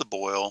passed the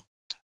boil,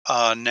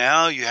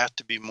 now you have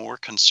to be more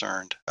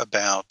concerned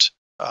about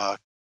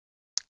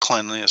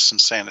cleanliness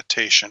and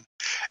sanitation.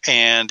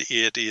 And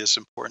it is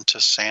important to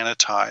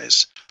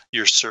sanitize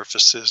your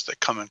surfaces that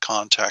come in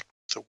contact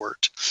with the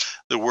wort.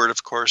 The wort,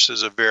 of course,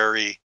 is a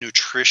very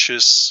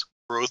nutritious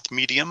growth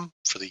medium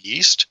for the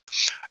yeast,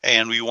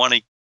 and we want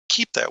to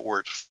keep that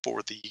wort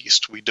for the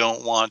yeast. We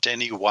don't want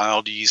any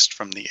wild yeast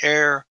from the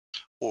air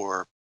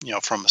or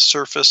from a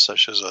surface,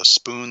 such as a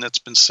spoon that's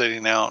been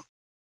sitting out,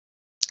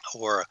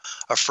 or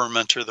a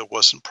fermenter that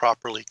wasn't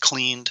properly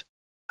cleaned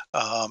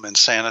and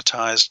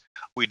sanitized.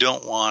 We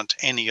don't want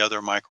any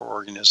other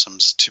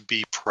microorganisms to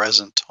be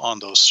present on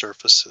those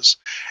surfaces.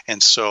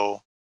 And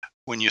so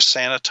when you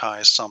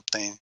sanitize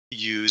something,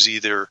 use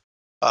either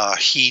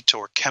heat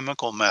or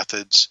chemical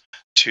methods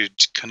to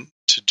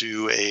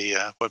do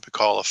what we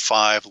call a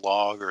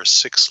 5-log or a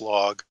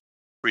 6-log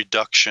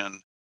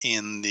reduction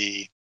in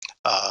the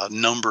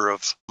number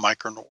of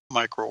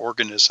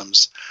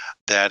microorganisms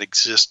that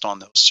exist on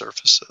those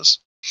surfaces.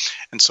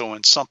 And so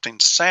when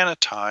something's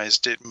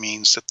sanitized, it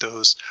means that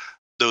those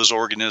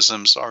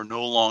organisms are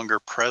no longer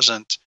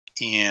present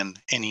in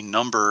any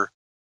number,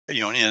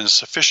 in a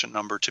sufficient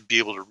number to be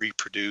able to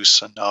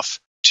reproduce enough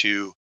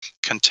to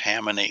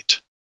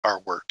contaminate our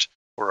wort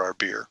or our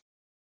beer.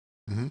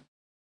 Mm-hmm.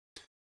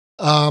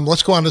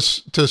 Let's go on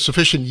to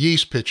sufficient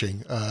yeast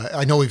pitching.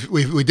 I know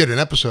we did an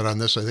episode on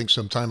this, I think,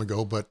 some time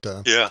ago, but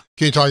yeah.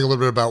 Can you talk a little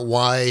bit about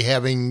why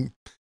having,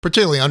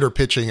 particularly under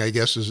pitching, I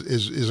guess,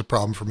 is a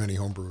problem for many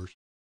homebrewers?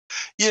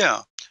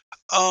 Yeah.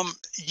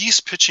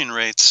 Yeast pitching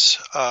rates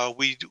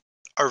we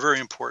are very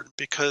important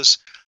because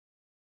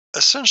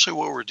essentially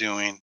what we're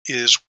doing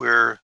is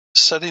we're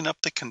setting up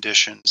the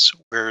conditions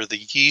where the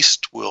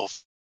yeast will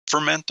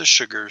ferment the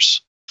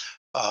sugars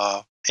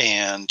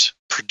and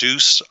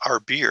produce our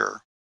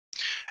beer,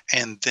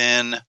 and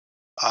then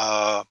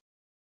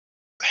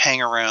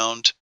hang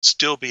around,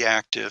 still be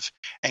active,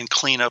 and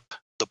clean up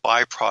the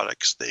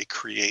byproducts they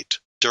create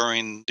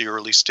during the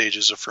early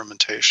stages of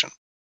fermentation.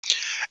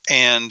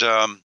 And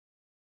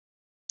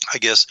I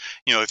guess,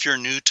 if you're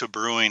new to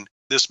brewing,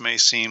 this may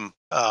seem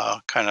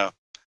kind of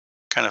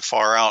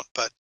far out,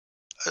 but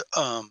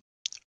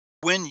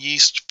when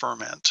yeast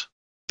ferment,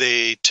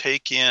 they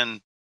take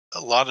in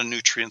a lot of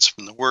nutrients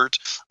from the wort,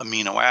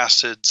 amino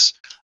acids,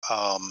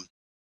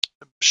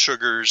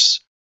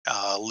 sugars,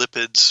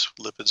 lipids.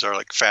 Lipids are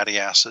like fatty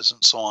acids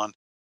and so on.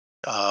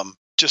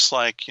 Just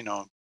like,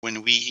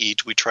 when we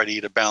eat, we try to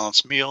eat a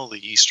balanced meal.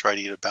 The yeast try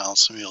to eat a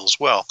balanced meal as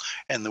well.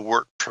 And the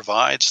wort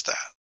provides that.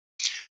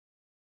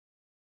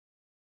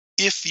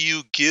 If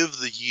you give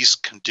the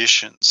yeast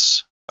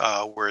conditions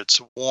where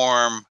it's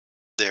warm,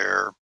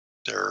 they're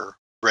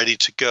ready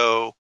to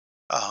go,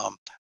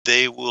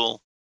 they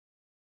will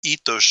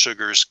eat those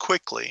sugars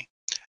quickly.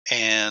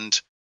 And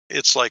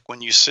it's like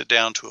when you sit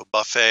down to a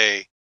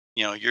buffet,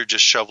 you're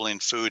just shoveling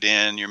food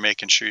in, you're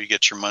making sure you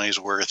get your money's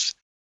worth.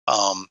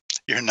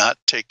 You're not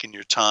taking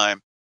your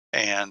time.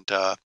 And,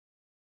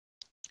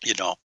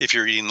 if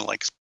you're eating,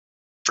 like,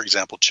 for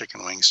example,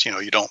 chicken wings,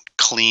 you don't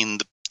clean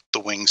the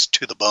wings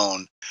to the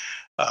bone,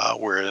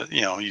 where,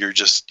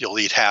 you'll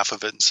eat half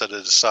of it and set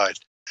it aside.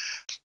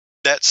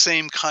 That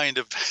same kind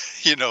of,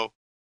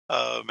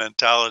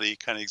 mentality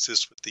kind of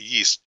exists with the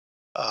yeast.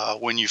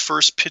 When you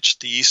first pitch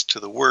the yeast to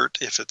the wort,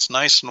 if it's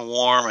nice and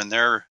warm and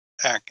they're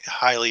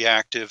highly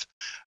active,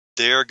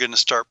 they're going to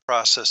start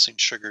processing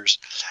sugars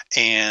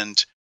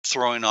and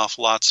throwing off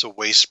lots of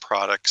waste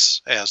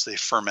products as they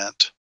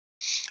ferment.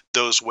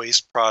 Those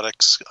waste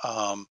products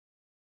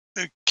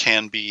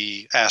can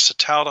be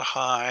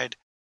acetaldehyde,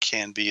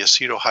 can be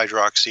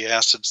acetohydroxy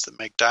acids that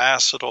make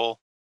diacetyl,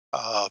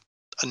 a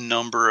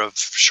number of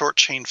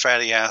short-chain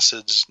fatty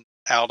acids,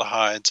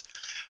 aldehydes.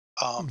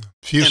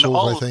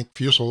 Fusel, I think,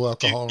 fusel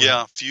alcohol.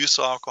 Yeah, right?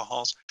 Fusel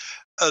alcohols.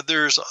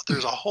 There's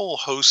a whole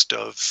host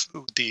of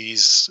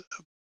these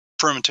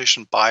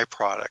fermentation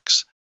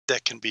byproducts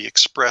that can be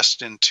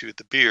expressed into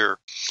the beer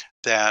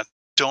that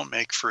don't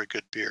make for a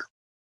good beer.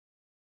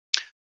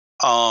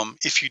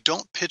 If you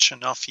don't pitch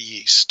enough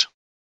yeast,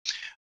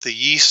 the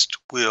yeast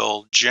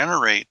will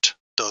generate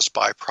those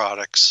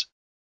byproducts,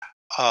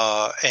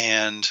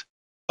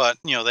 but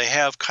they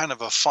have kind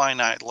of a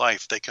finite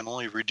life. They can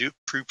only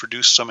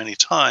reproduce so many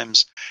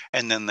times,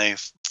 and then they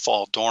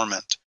fall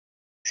dormant.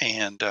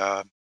 And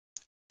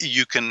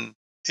you can,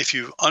 if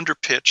you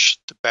underpitch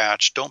the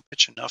batch, don't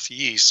pitch enough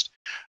yeast,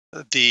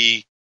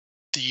 the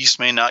yeast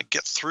may not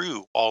get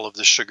through all of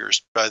the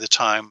sugars by the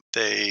time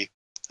they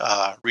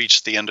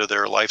reach the end of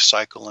their life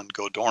cycle and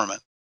go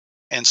dormant.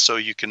 And so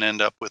you can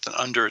end up with an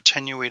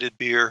under-attenuated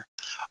beer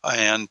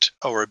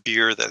or a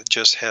beer that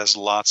just has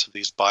lots of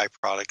these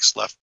byproducts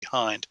left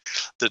behind,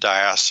 the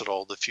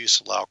diacetyl, the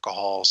fusel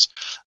alcohols,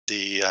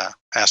 the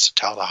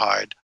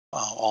acetaldehyde,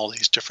 all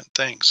these different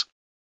things.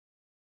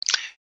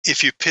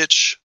 If you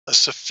pitch a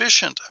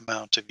sufficient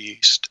amount of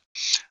yeast,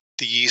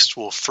 the yeast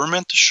will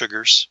ferment the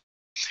sugars,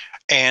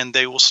 and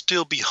they will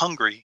still be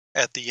hungry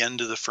at the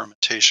end of the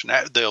fermentation.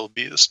 They'll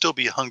still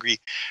be hungry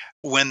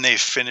when they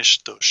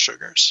finish those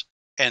sugars.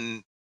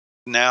 And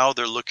now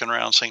they're looking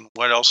around saying,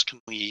 what else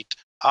can we eat?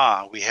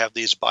 We have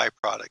these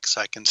byproducts.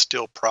 I can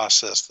still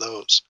process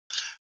those.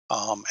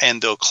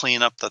 And they'll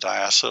clean up the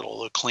diacetyl.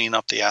 They'll clean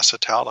up the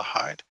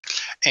acetaldehyde.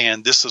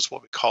 And this is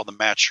what we call the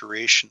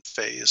maturation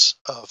phase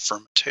of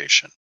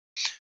fermentation.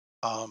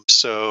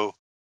 So,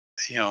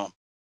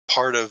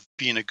 part of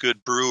being a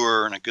good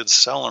brewer and a good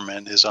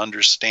cellarman is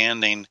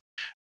understanding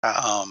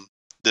the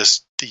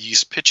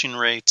yeast pitching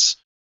rates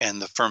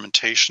and the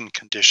fermentation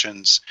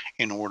conditions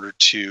in order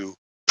to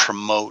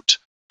promote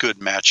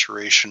good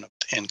maturation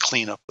and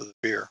cleanup of the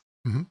beer.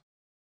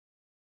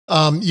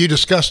 Mm-hmm. You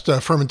discussed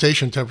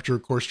fermentation temperature,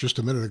 of course, just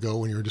a minute ago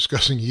when you were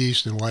discussing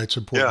yeast and why it's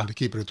important to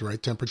keep it at the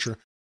right temperature.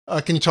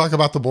 Can you talk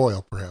about the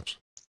boil, perhaps?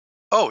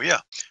 Oh, yeah.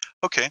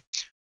 Okay.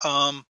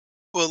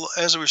 Well,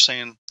 as we were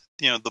saying,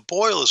 the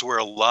boil is where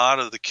a lot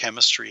of the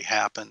chemistry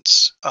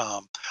happens.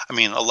 A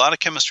lot of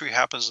chemistry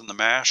happens in the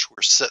mash.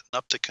 We're setting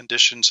up the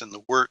conditions in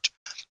the wort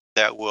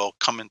that will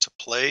come into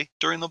play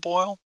during the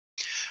boil.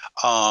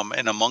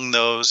 And among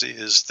those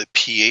is the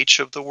pH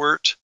of the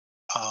wort.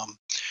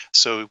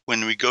 So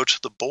when we go to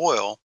the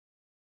boil,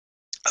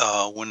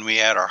 when we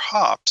add our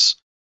hops,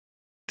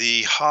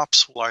 the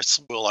hops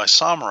will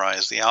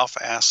isomerize, the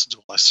alpha acids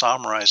will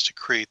isomerize to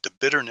create the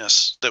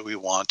bitterness that we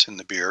want in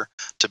the beer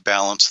to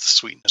balance the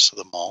sweetness of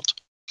the malt.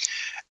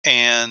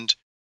 And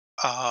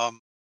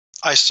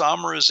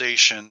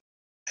isomerization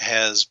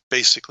has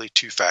basically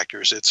two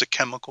factors. It's a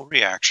chemical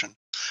reaction.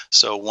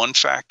 So one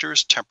factor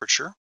is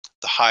temperature.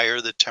 The higher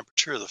the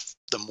temperature,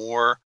 the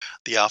more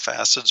the alpha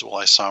acids will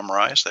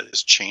isomerize, that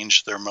is,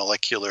 change their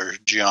molecular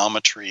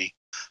geometry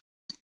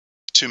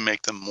to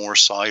make them more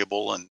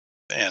soluble and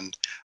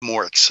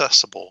more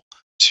accessible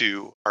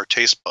to our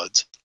taste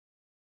buds.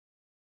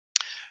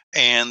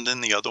 And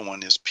then the other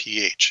one is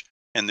pH.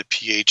 And the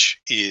pH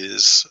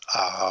is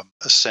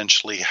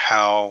essentially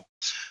how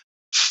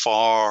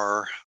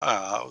far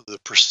the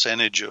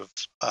percentage of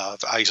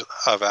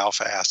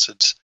alpha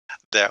acids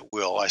that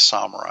will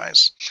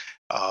isomerize.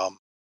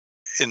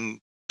 And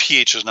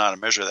pH is not a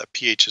measure of that.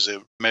 pH is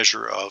a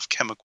measure of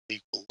chemical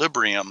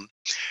equilibrium,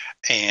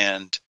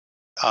 and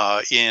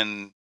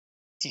it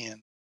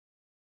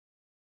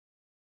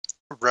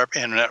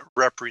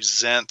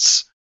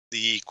represents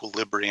the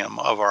equilibrium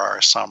of our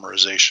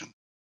isomerization.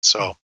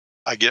 So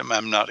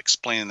I'm not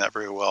explaining that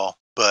very well,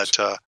 but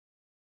the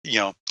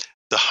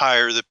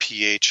higher the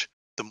pH,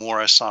 the more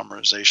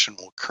isomerization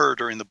will occur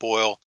during the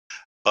boil,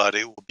 but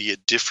it will be a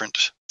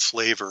different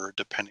flavor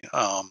depending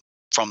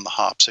from the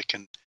hops.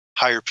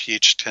 Higher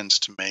pH tends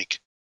to make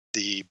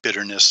the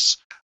bitterness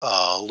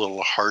a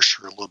little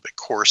harsher, a little bit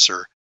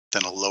coarser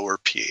than a lower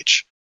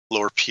pH.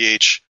 Lower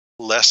pH,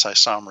 less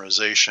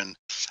isomerization,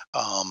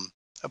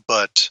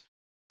 but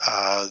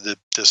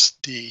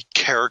the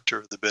character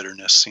of the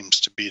bitterness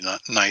seems to be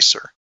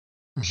nicer.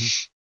 Mm-hmm.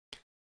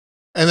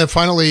 And then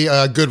finally,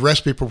 good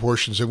recipe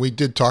proportions. And we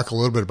did talk a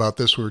little bit about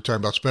this. We were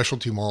talking about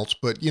specialty malts,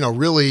 but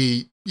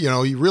really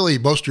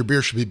most of your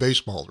beer should be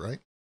base malt, right?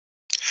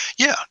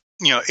 Yeah.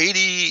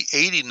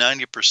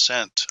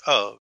 80-90%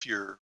 of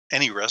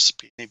any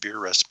beer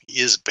recipe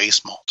is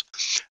base malt.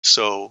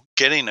 So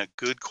getting a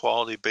good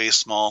quality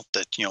base malt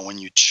that, when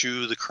you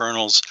chew the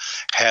kernels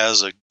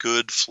has a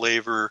good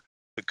flavor,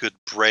 a good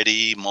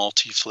bready,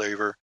 malty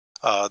flavor,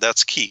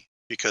 that's key,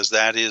 because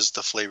that is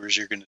the flavors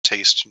you're going to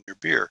taste in your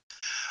beer.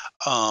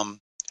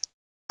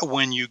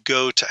 when you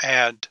go to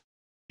add,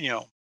 you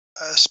know,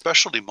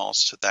 specialty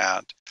malts to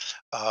that,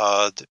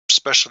 the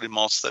specialty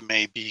malts that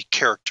may be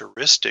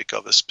characteristic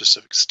of a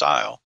specific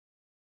style.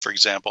 For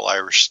example,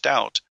 Irish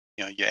Stout.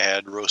 You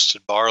add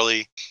roasted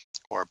barley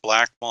or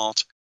black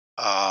malt.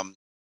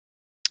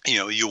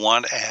 You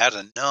want to add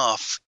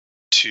enough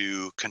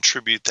to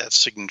contribute that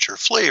signature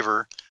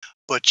flavor,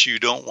 but you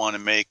don't want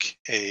to make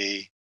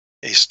a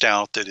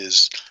stout that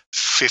is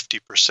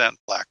 50%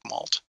 black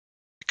malt,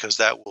 because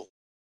that will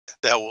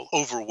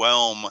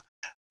overwhelm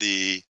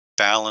the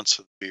balance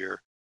of the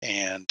beer,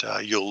 and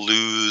you'll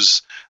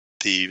lose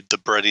the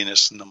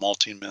breadiness and the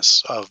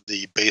maltiness of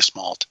the base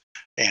malt,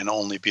 and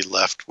only be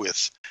left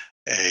with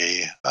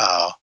a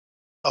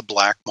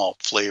black malt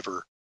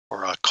flavor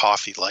or a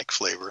coffee-like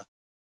flavor.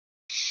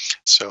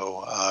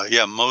 So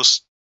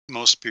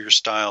most beer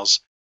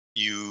styles,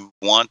 you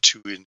want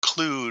to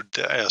include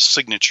a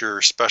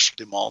signature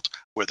specialty malt,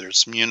 whether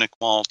it's Munich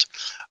malt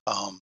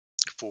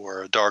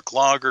for a dark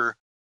lager,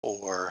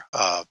 or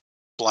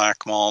black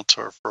malt,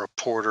 or for a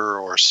porter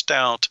or a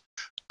stout,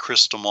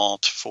 crystal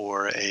malt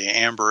for a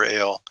amber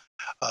ale.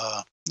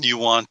 You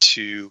want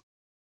to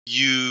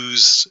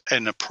use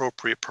an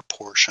appropriate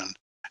proportion,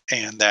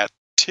 and that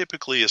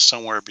typically is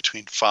somewhere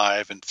between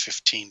 5 and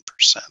 15%.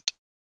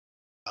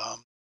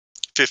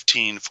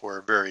 15 for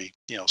a very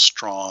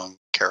strong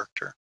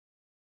character.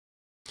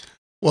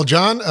 Well,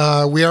 John,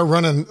 we are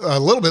running a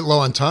little bit low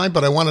on time,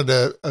 but I wanted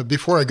to,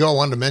 before I go, I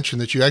wanted to mention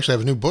that you actually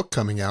have a new book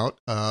coming out,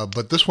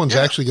 but this one's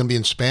actually going to be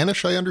in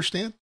Spanish, I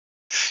understand?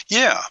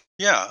 Yeah.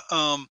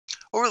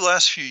 Over the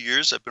last few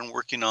years, I've been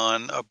working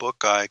on a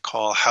book I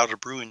call How to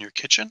Brew in Your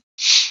Kitchen.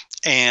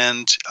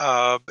 And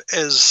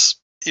as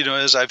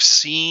I've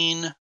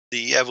seen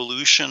the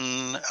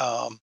evolution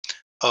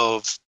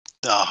of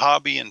the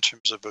hobby in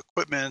terms of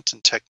equipment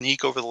and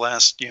technique over the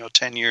last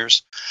 10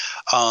 years,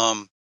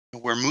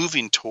 we're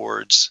moving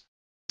towards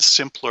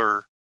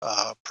simpler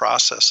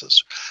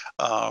processes.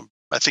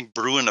 I think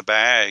brew in a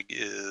bag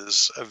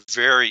is a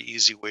very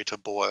easy way to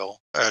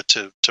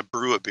to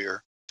brew a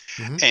beer.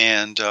 Mm-hmm.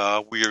 And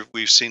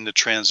we've seen the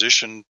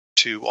transition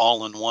to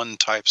all-in-one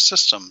type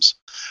systems.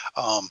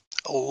 A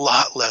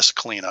lot less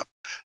cleanup.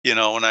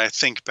 When I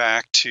think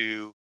back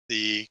to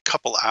the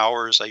couple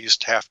hours I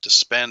used to have to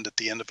spend at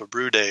the end of a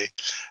brew day,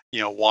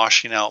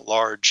 washing out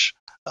large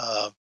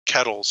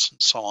kettles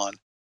and so on,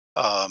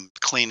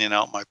 cleaning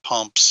out my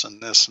pumps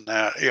and this and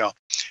that.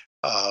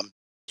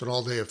 It's an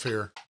all-day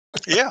affair.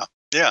 Yeah.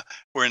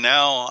 Where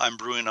now I'm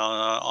brewing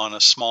on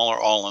a smaller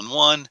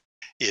all-in-one.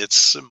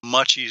 It's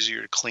much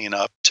easier to clean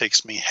up.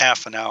 Takes me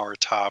half an hour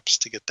tops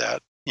to get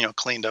that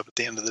cleaned up at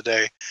the end of the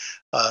day.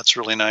 It's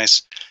really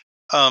nice.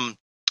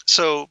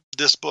 So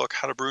this book,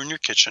 How to Brew in Your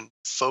Kitchen,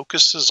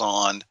 focuses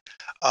on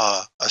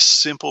a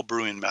simple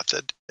brewing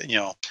method.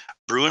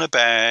 Brew in a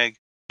bag,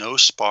 no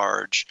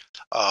sparge.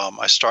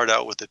 I start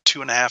out with a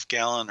 2.5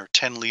 gallon or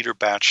 10-liter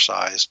batch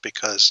size,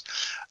 because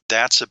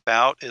that's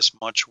about as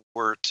much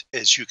wort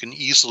as you can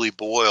easily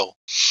boil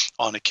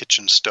on a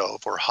kitchen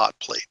stove or hot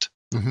plate.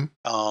 Mm-hmm.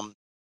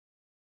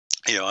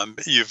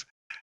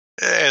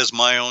 As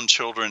my own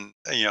children,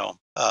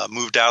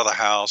 moved out of the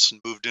house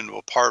and moved into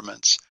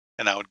apartments,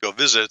 and I would go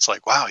visit, it's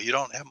like, wow, you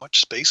don't have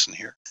much space in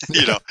here,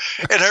 And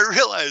I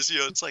realized,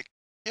 it's like,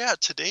 yeah,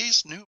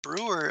 today's new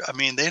brewer,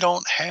 they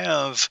don't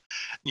have,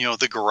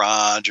 the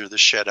garage or the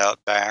shed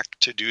out back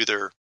to do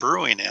their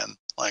brewing in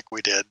like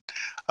we did.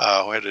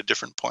 We had a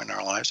different point in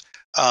our lives.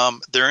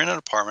 They're in an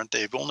apartment.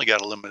 They've only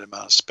got a limited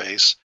amount of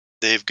space.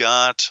 They've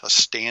got a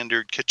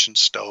standard kitchen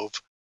stove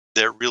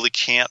that really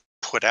can't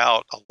put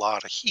out a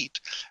lot of heat.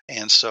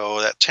 And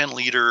so that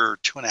 10-liter or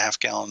 2.5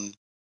 gallon,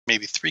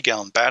 maybe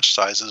 3-gallon batch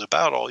size is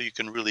about all you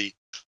can really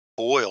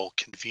boil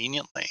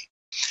conveniently.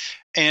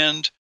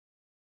 And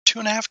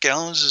 2.5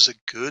 gallons is a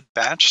good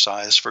batch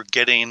size for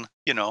getting,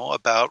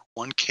 about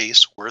 1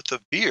 case worth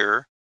of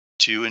beer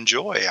to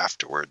enjoy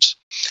afterwards.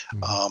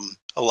 Mm-hmm.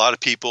 A lot of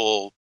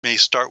people may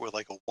start with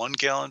like a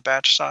 1-gallon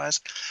batch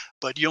size,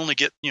 but you only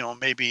get,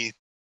 maybe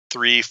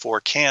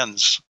 3-4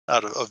 cans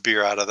of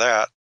beer out of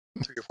that,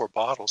 3 or 4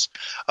 bottles.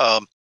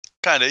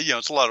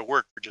 It's a lot of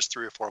work for just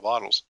 3 or 4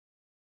 bottles.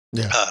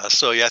 Yeah. I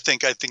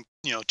think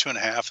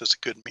 2.5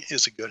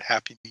 is a good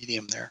happy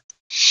medium there.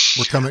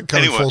 We're coming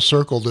full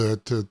circle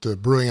to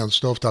brewing on the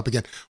stovetop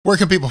again. Where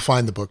can people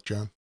find the book,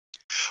 John?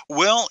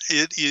 Well,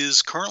 it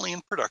is currently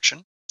in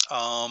production.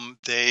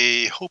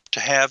 They hope to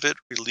have it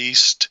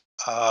released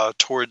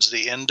towards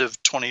the end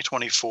of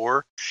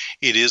 2024.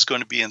 It is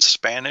going to be in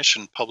Spanish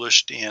and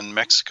published in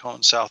Mexico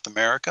and South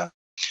America.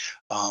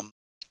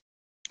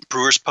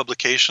 Brewers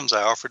Publications,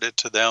 I offered it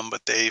to them,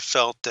 but they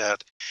felt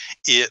that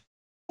it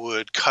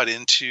would cut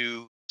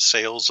into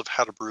sales of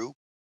How to Brew.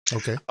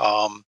 Okay.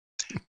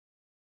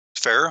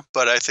 Fair,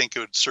 but I think it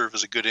would serve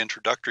as a good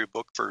introductory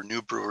book for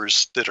new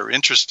brewers that are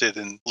interested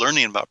in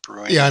learning about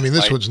brewing. Yeah,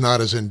 this one's not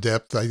as in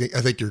depth. I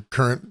think your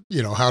current,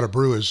 How to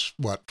Brew is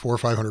what, 400 or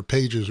 500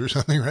 pages or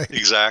something, right?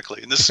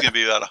 Exactly, and this is going to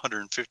be about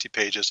 150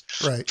 pages.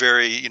 Right.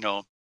 Very,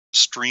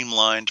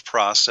 streamlined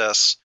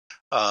process.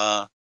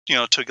 To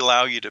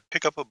allow you to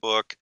pick up a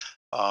book,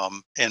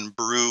 and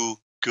brew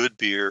good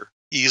beer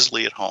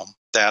easily at home.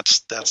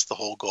 That's the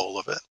whole goal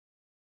of it.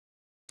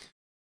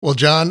 Well,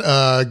 John,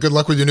 good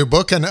luck with your new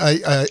book, and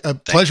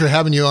a pleasure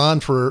having you on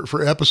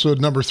for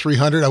episode number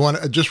 300. I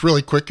want to just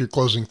really quick your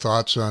closing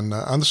thoughts on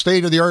the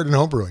state of the art in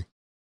homebrewing.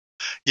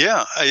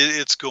 Yeah,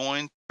 it's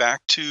going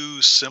back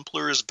to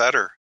simpler is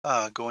better.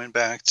 Going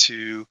back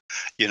to,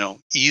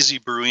 easy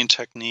brewing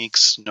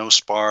techniques, no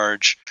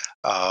sparge,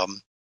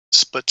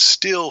 but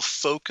still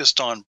focused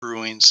on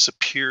brewing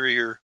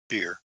superior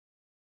beer.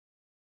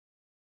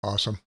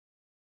 Awesome.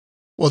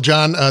 Well,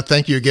 John,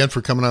 thank you again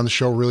for coming on the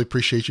show. Really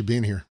appreciate you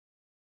being here.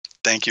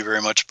 Thank you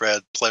very much,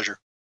 Brad. Pleasure.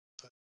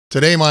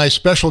 Today, my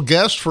special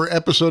guest for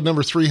episode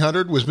number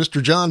 300 was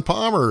Mr. John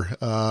Palmer,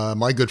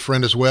 my good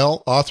friend as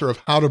well, author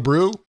of How to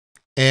Brew,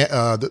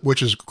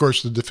 which is, of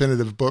course, the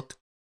definitive book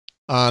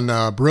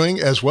on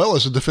brewing, as well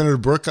as a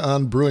definitive book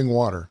on brewing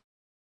water.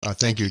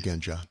 Thank you again,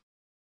 John.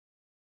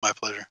 My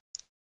pleasure.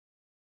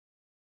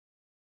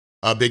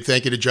 A big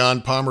thank you to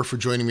John Palmer for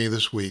joining me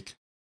this week.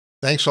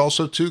 Thanks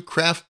also to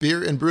Craft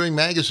Beer and Brewing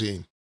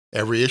Magazine.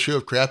 Every issue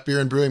of Craft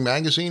Beer and Brewing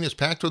Magazine is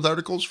packed with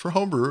articles for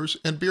homebrewers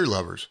and beer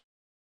lovers.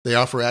 They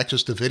offer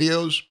access to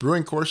videos,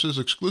 brewing courses,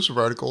 exclusive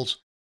articles,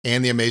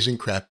 and the amazing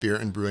Craft Beer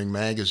and Brewing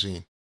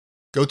Magazine.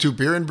 Go to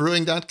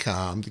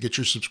beerandbrewing.com to get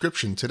your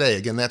subscription today.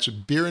 Again, that's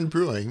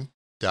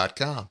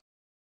beerandbrewing.com.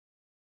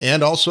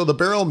 And also the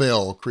Barrel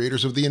Mill,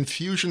 creators of the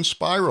Infusion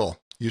Spiral,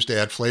 used to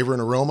add flavor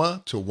and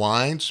aroma to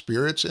wine,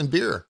 spirits, and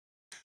beer.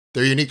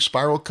 Their unique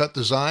spiral cut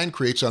design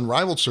creates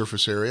unrivaled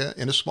surface area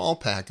in a small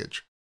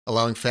package,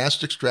 allowing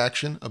fast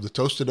extraction of the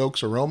toasted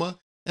oak's aroma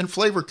and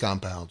flavor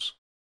compounds.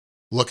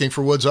 Looking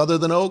for woods other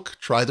than oak?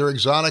 Try their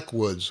exotic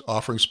woods,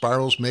 offering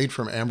spirals made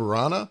from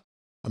amburana,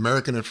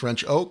 American and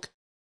French oak,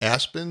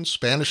 aspen,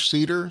 Spanish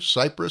cedar,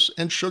 cypress,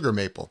 and sugar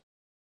maple.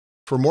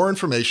 For more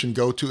information,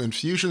 go to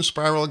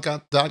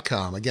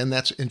infusionspiral.com. Again,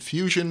 that's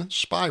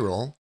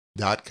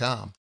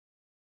infusionspiral.com.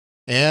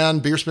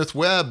 And BeerSmith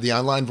Web, the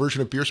online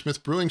version of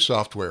BeerSmith brewing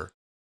software.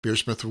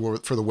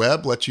 BeerSmith for the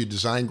web lets you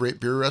design great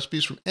beer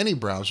recipes from any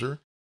browser,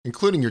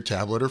 including your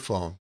tablet or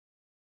phone.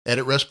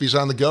 Edit recipes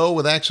on the go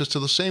with access to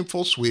the same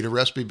full suite of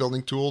recipe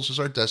building tools as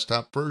our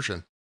desktop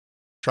version.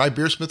 Try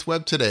BeerSmith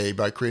Web today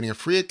by creating a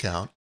free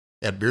account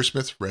at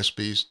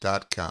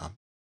beersmithrecipes.com.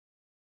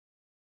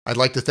 I'd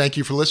like to thank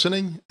you for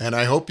listening, and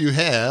I hope you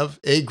have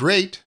a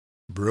great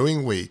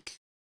brewing week.